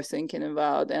on or thinking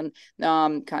about, and now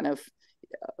I'm kind of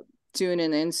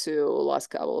tuning into the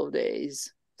last couple of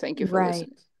days. Thank you for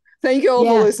listening. Thank you all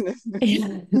for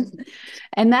listening.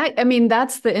 And that, I mean,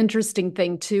 that's the interesting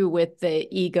thing too with the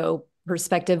ego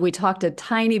perspective. We talked a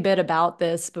tiny bit about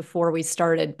this before we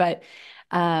started, but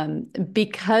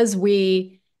because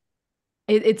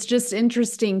it's just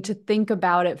interesting to think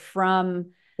about it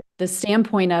from the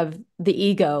standpoint of the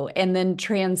ego and then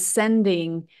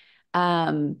transcending,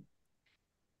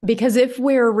 because if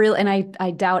we're real, and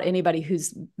I doubt anybody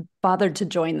who's bothered to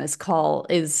join this call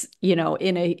is,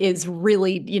 is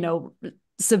really,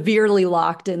 severely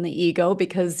locked in the ego,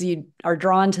 because you are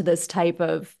drawn to this type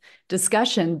of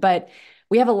discussion. But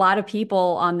we have a lot of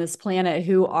people on this planet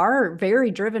who are very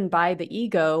driven by the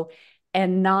ego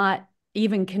and not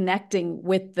even connecting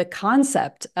with the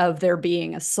concept of there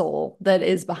being a soul that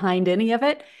is behind any of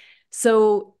it.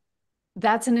 So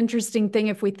that's an interesting thing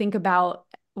if we think about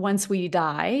once we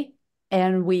die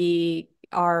and we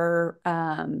are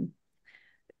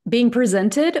being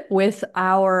presented with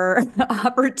our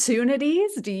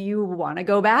opportunities. Do you want to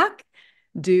go back?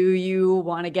 Do you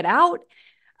want to get out?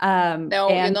 No,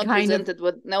 you're not presented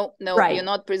with right. You're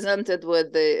not presented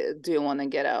with the do you want to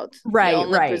get out? Right, you're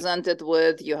only presented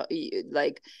with you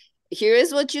like, here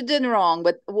is what you did wrong,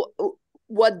 but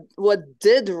what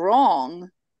did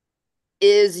wrong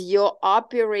is your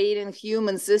operating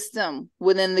human system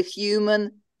within the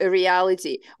human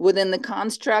reality, within the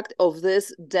construct of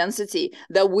this density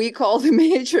that we call the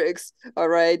matrix. All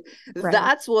right,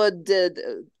 that's what did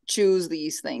choose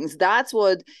these things. That's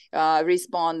what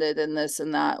responded in this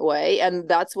and that way, and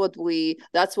that's what we're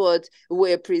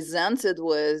presented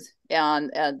with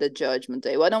and at the judgment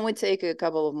day. Why don't we take a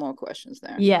couple of more questions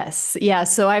there? Yes, yeah.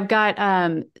 So I've got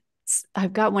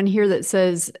one here that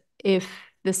says, if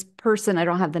this person, I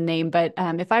don't have the name, but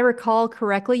if I recall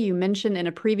correctly, you mentioned in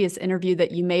a previous interview that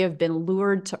you may have been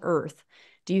lured to Earth.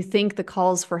 Do you think the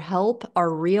calls for help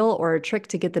are real or a trick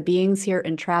to get the beings here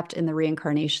entrapped in the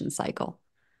reincarnation cycle?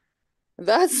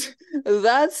 That's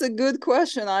a good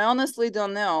question. I honestly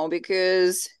don't know,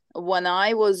 because when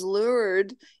I was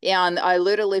lured and I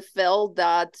literally felt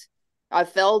the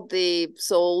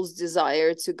soul's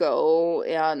desire to go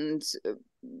and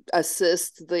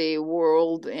assist the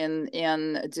world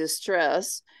in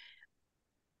distress,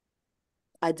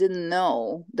 I didn't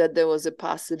know that there was a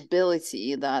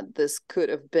possibility that this could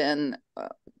have been a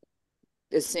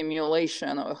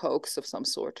simulation or a hoax of some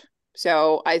sort.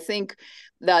 So I think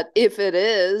that if it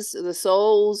is the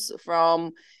souls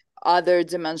from other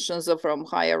dimensions or from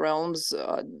higher realms,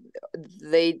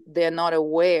 they're not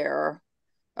aware,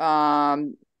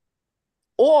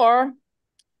 or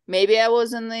maybe I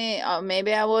was in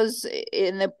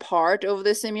the part of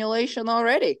the simulation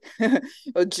already,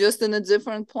 or just in a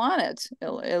different planet,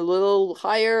 a little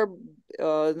higher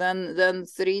than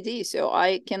 3D. So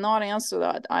I cannot answer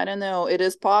that. I don't know. It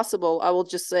is possible. I will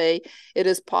just say it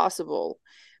is possible.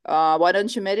 Why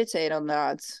don't you meditate on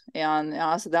that and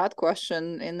ask that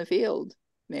question in the field?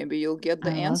 Maybe you'll get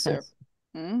the answer.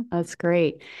 That's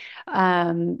great.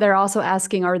 They're also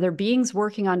asking, are there beings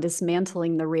working on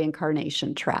dismantling the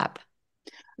reincarnation trap?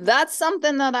 That's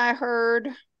something that I heard,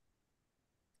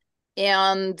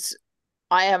 and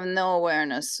I have no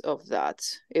awareness of that,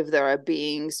 if there are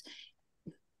beings.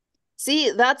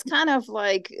 See, that's kind of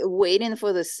like waiting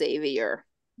for the savior.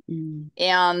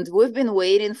 And we've been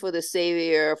waiting for the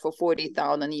savior for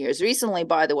 40,000 years. Recently,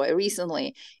 by the way,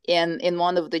 in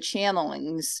one of the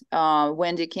channelings,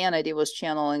 Wendy Kennedy was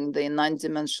channeling the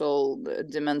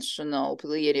dimensional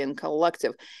Pleiadian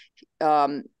collective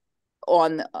on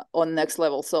Next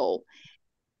Level Soul.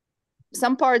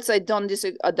 Some parts I don't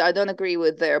agree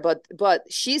with there, but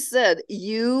she said,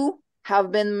 you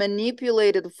have been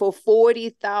manipulated for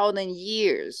 40,000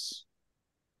 years.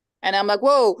 And I'm like,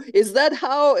 whoa, is that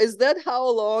how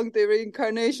long the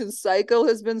reincarnation cycle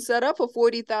has been set up, for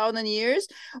 40,000 years?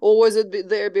 Or was it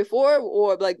there before?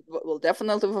 Or like, well,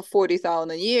 definitely for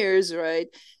 40,000 years, right?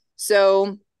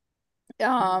 So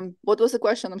what was the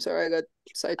question? I'm sorry, I got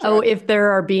sidetracked. Oh, if there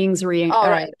are beings all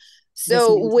right.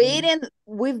 So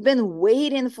we've been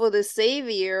waiting for the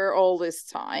savior all this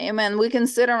time, and we can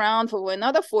sit around for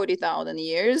another 40,000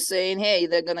 years saying, hey,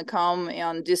 they're going to come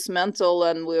and dismantle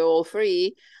and we're all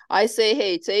free. I say,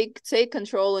 hey, take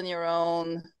control in your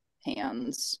own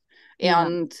hands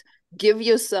and give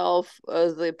yourself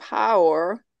the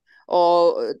power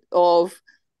of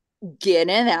getting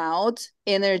out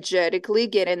energetically,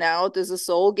 getting out as a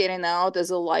soul, getting out as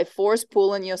a life force,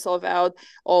 pulling yourself out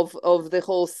of the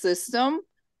whole system.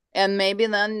 And maybe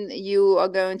then you are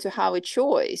going to have a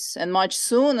choice, and much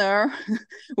sooner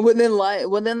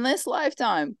within this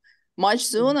lifetime, much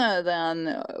sooner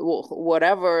than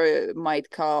whatever might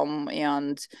come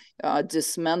and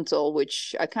dismantle,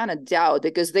 which I kind of doubt,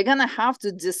 because they're going to have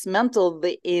to dismantle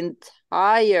the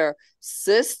entire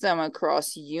system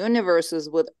across universes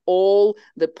with all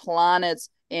the planets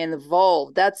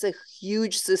involved. That's a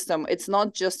huge system. It's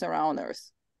not just around Earth,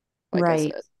 like I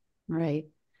Right. said. Right.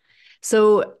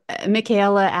 So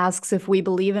Michaela asks, if we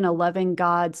believe in a loving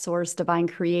God, source, divine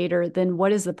creator, then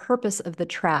what is the purpose of the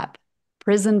trap?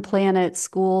 Prison planet,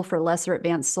 school for lesser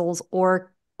advanced souls,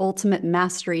 or ultimate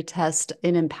mastery test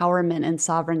in empowerment and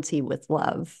sovereignty with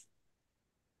love?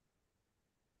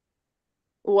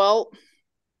 Well,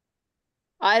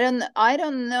 I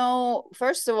don't know.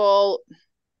 First of all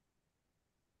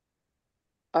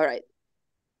right.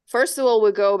 First of all,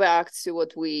 we go back to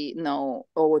what we know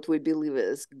or what we believe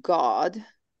is God.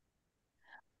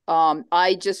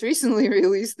 I just recently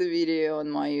released the video on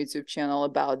my YouTube channel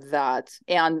about that.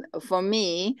 And for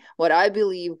me, what I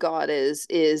believe God is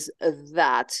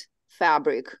that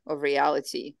fabric of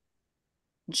reality,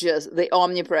 just the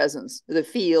omnipresence, the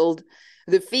field.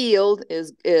 The field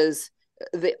is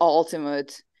the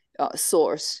ultimate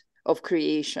source of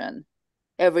creation.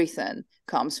 Everything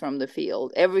comes from the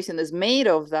field. Everything is made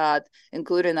of that,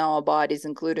 including our bodies,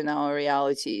 including our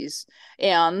realities.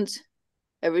 And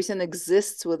everything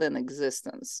exists within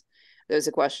existence. There's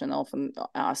a question often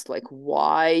asked, like,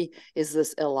 why is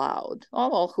this allowed? Oh,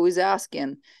 well, who is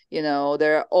asking?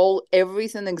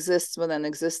 Everything exists within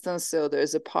existence, so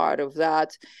there's a part of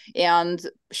that. And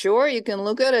sure, you can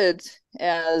look at it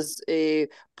as a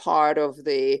part of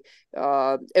the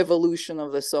evolution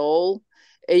of the soul.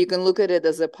 You can look at it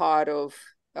as a part of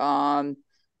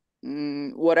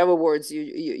whatever words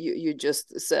you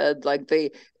just said, like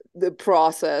the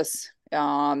process,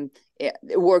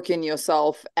 working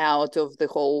yourself out of the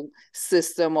whole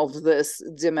system of this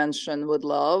dimension with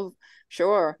love.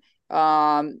 Sure.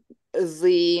 There's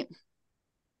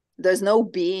no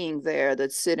being there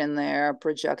that's sitting there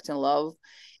projecting love.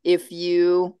 If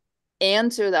you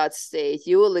enter that state,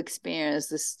 you will experience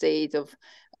the state of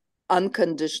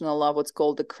unconditional love, what's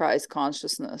called the Christ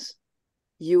consciousness.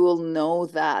 You will know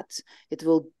that. It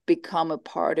will become a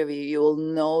part of you. You will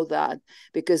know that,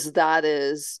 because that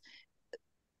is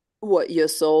what your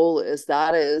soul is.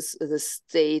 That is the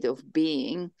state of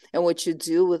being. And what you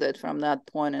do with it from that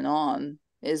point on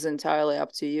is entirely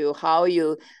up to you. How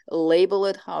you label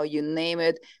it, how you name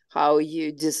it, how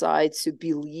you decide to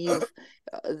believe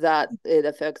that it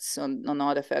affects or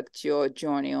not affect your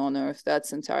journey on Earth,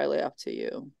 that's entirely up to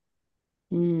you.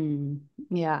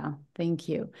 Yeah, thank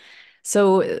you.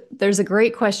 So there's a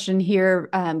great question here.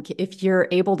 If you're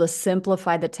able to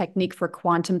simplify the technique for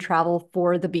quantum travel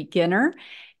for the beginner,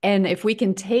 and if we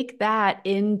can take that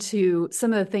into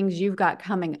some of the things you've got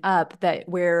coming up, that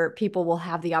where people will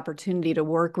have the opportunity to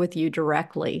work with you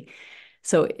directly.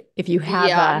 So if you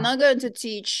have I'm not going to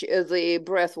teach the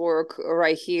breath work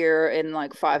right here in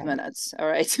like 5 minutes. All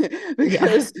right.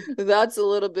 Because that's a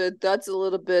little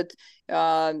bit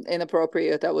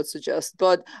inappropriate, I would suggest.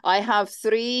 But I have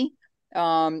 3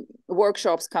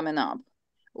 workshops coming up.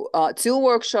 2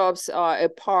 workshops are a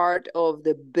part of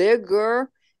the bigger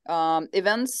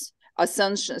events.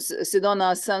 Ascension,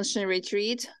 Sedona Ascension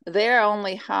Retreat. There I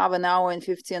only have an hour and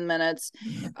 15 minutes.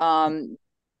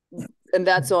 And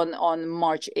that's on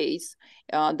March 8th.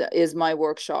 That is my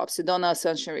workshop, Sedona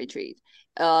Ascension Retreat.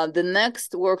 The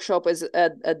next workshop is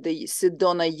at the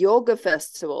Sedona Yoga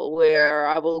Festival, where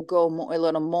I will go a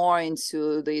little more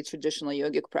into the traditional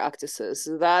yogic practices.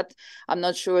 That, I'm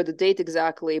not sure the date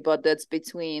exactly, but that's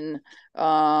between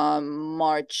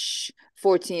March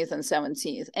 14th and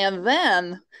 17th. And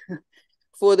then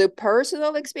for the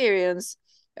personal experience,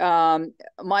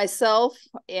 myself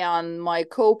and my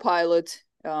co-pilot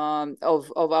of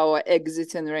our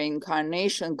Exit and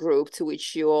Reincarnation group, to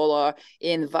which you all are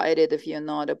invited if you're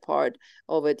not a part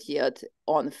of it yet,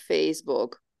 on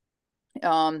Facebook.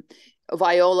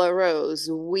 Viola Rose,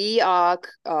 we are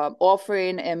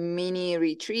offering a mini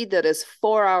retreat that is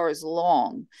 4 hours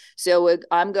long. So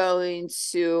I'm going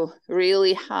to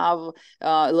really have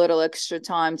a little extra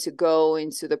time to go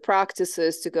into the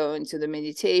practices, to go into the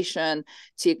meditation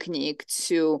technique,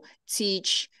 to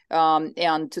teach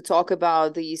and to talk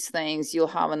about these things. You'll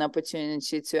have an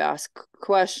opportunity to ask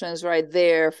questions right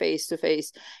there face to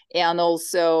face. And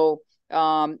also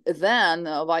then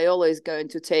Viola is going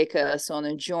to take us on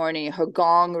a journey. Her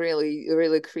gong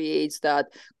really creates that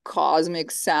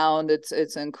cosmic sound.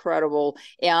 It's incredible.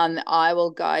 And I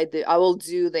will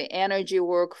do the energy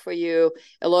work for you.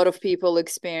 A lot of people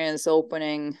experience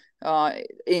opening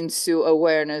into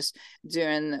awareness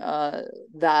during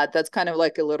that. That's kind of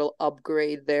like a little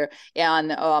upgrade there. And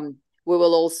we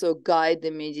will also guide the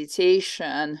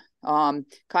meditation,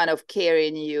 kind of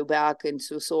carrying you back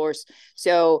into source.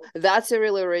 So that's a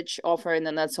really rich offering,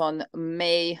 and that's on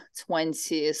May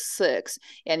 26th.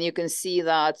 And you can see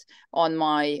that on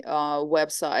my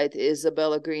website,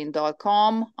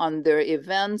 isabellagreene.com, under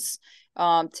events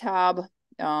tab.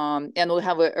 And we'll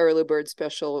have an early bird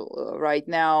special right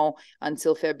now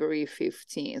until February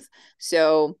 15th.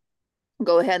 So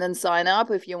go ahead and sign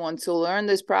up if you want to learn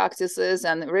these practices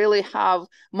and really have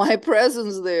my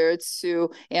presence there to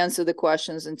answer the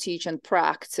questions and teach and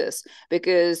practice,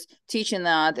 because teaching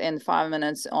that in 5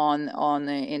 minutes on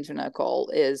the internet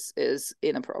call is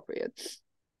inappropriate.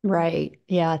 Right.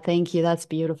 Yeah. Thank you. That's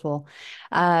beautiful.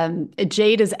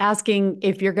 Jade is asking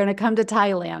if you're going to come to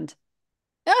Thailand.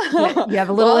 You have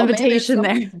a little invitation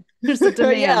there. There's a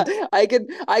demand. Yeah, I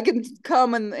can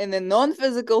come in a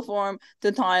non-physical form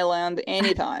to Thailand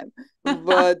anytime.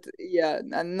 But yeah,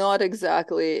 I'm not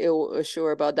exactly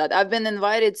sure about that. I've been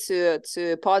invited to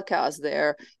a podcast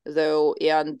there though,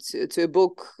 and to a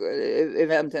book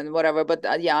event and whatever. But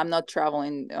yeah, I'm not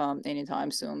traveling anytime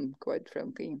soon, quite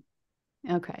frankly.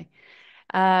 Okay.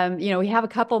 We have a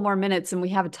couple more minutes and we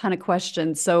have a ton of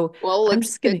questions. So well, I'm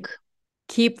just going to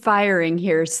keep firing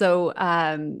here. So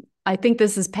I think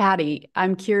this is Patty.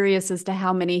 I'm curious as to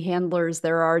how many handlers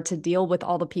there are to deal with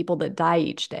all the people that die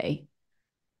each day.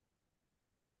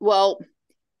 Well,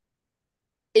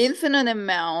 infinite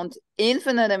amount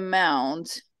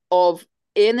of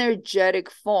energetic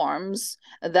forms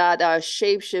that are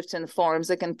shape-shifting forms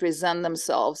that can present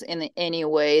themselves in any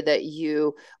way that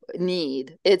you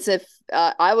need.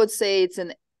 I would say it's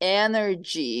an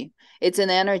energy. It's an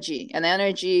energy. An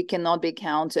energy cannot be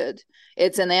counted.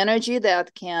 It's an energy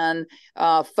that can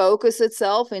focus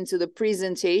itself into the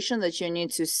presentation that you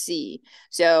need to see.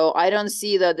 So I don't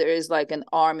see that there is like an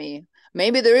army.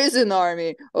 Maybe there is an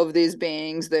army of these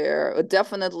beings there.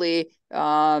 Definitely,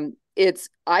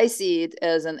 I see it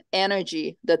as an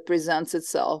energy that presents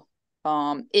itself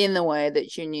in the way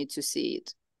that you need to see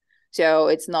it. So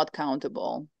it's not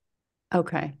countable.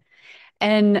 Okay.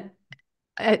 And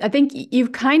I think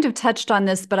you've kind of touched on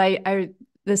this, but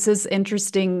this is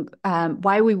interesting,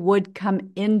 why we would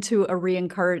come into a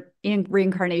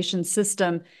reincarnation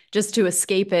system just to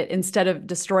escape it instead of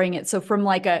destroying it. So from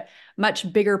like a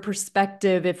much bigger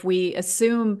perspective, if we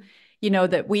assume,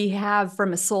 that we have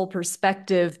from a soul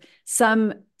perspective,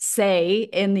 some say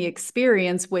in the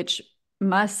experience, which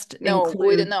must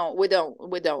include... we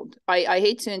don't. I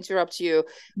hate to interrupt you,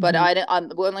 but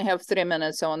we only have 3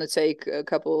 minutes. I want to take a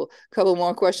couple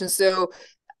more questions. So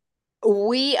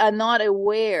we are not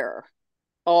aware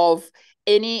of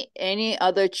any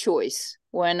other choice.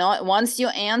 We're not. Once you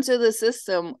enter the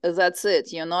system, that's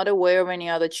it. You're not aware of any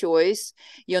other choice.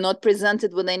 You're not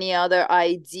presented with any other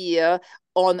idea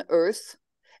on earth.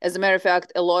 As a matter of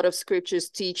fact, a lot of scriptures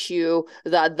teach you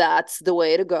that that's the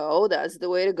way to go. That's the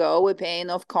way to go. We're paying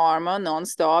off karma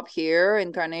nonstop here,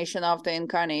 incarnation after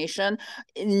incarnation.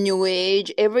 In New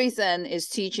Age, everything is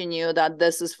teaching you that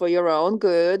this is for your own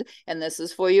good, and this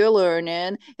is for your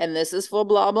learning, and this is for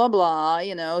blah, blah, blah,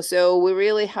 So we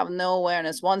really have no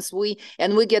awareness. We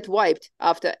get wiped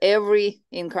after every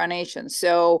incarnation.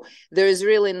 So there is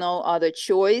really no other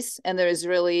choice, and there is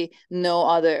really no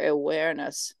other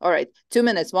awareness. All right, 2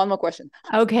 minutes. One more question.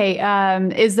 Okay.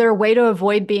 Is there a way to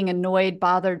avoid being annoyed,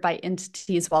 bothered by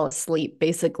entities while asleep?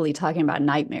 Basically talking about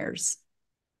nightmares.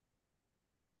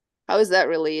 How is that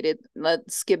related?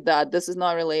 Let's skip that. This is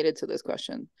not related to this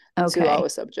question. Okay. To our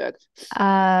subject.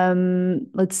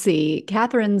 Let's see.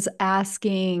 Catherine's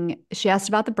asking, she asked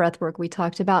about the breath work. We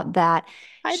talked about that.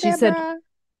 Hi, she Deborah. said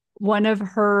one of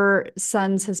her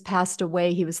sons has passed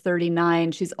away. He was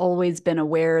 39. She's always been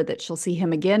aware that she'll see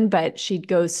him again, but she'd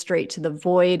go straight to the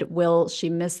void. Will she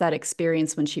miss that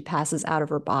experience when she passes out of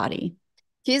her body?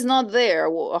 He's not there.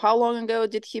 How long ago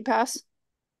did he pass?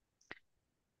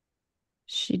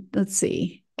 Let's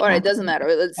see. All right, doesn't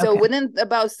matter. So within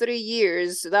about 3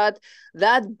 years,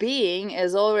 that being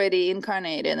is already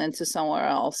incarnated into somewhere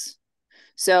else.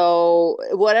 So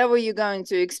whatever you're going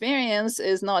to experience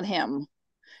is not him.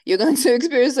 You're going to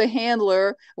experience a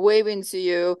handler waving to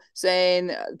you,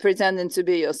 pretending to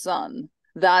be your son.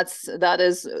 That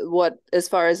is what, as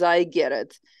far as I get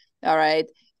it. All right.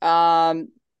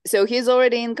 So he's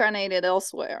already incarnated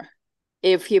elsewhere.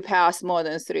 if you passed more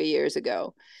than 3 years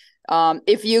ago.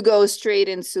 If you go straight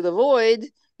into the void,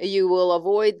 you will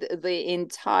avoid the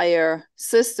entire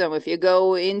system. If you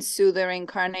go into the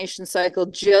reincarnation cycle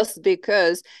just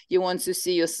because you want to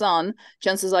see your son,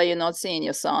 chances are you're not seeing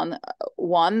your son,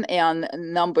 one. And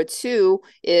number two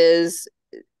is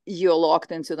you're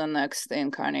locked into the next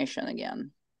incarnation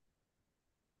again.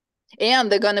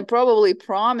 And they're going to probably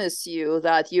promise you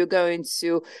that you're going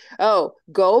to,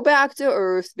 go back to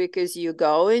Earth because you're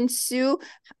going to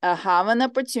have an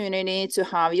opportunity to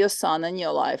have your son in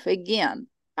your life again.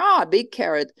 Big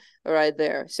carrot right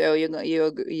there. So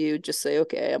you just say,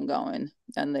 okay, I'm going.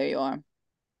 And there you are.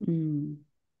 Mm.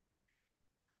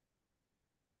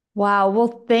 Wow.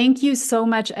 Well, thank you so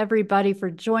much, everybody, for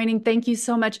joining. Thank you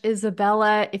so much,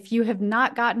 Isabella. If you have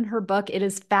not gotten her book, it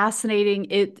is fascinating.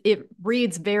 It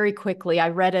reads very quickly. I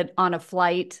read it on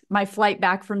my flight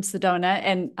back from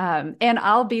Sedona, and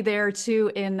I'll be there too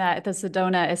at the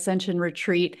Sedona Ascension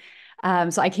Retreat.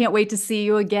 So I can't wait to see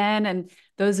you again. And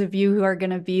those of you who are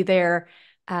going to be there,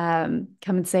 come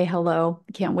and say hello.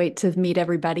 Can't wait to meet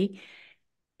everybody.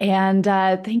 And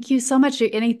thank you so much.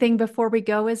 Anything before we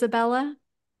go, Isabella?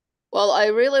 Well, I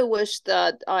really wish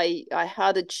that I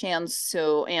had a chance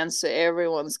to answer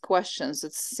everyone's questions.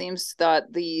 It seems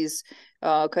that these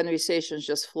conversations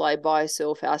just fly by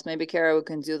so fast. Maybe, Kara, we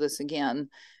can do this again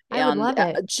I would and love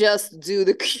it. just do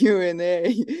the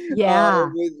Q&A Yeah.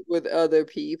 with other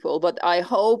people. But I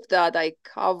hope that I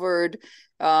covered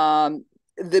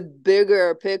the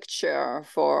bigger picture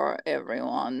for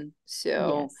everyone.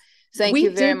 So Yes. thank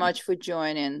you We very did. much for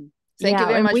joining. Thank you Yeah.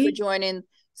 very And much for joining.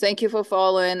 Thank you for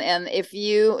following. And if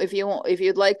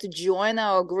you'd like to join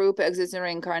our group, Exit and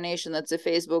Reincarnation, that's a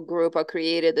Facebook group I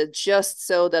created it just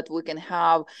so that we can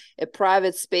have a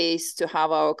private space to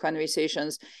have our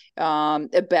conversations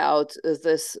about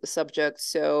this subject.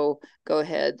 So go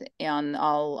ahead and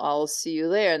I'll see you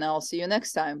there, and I'll see you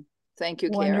next time. Thank you,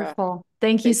 Kara. Wonderful.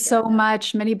 Thank you Take care so now.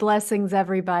 much. Many blessings,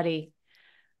 everybody.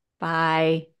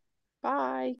 Bye. Bye.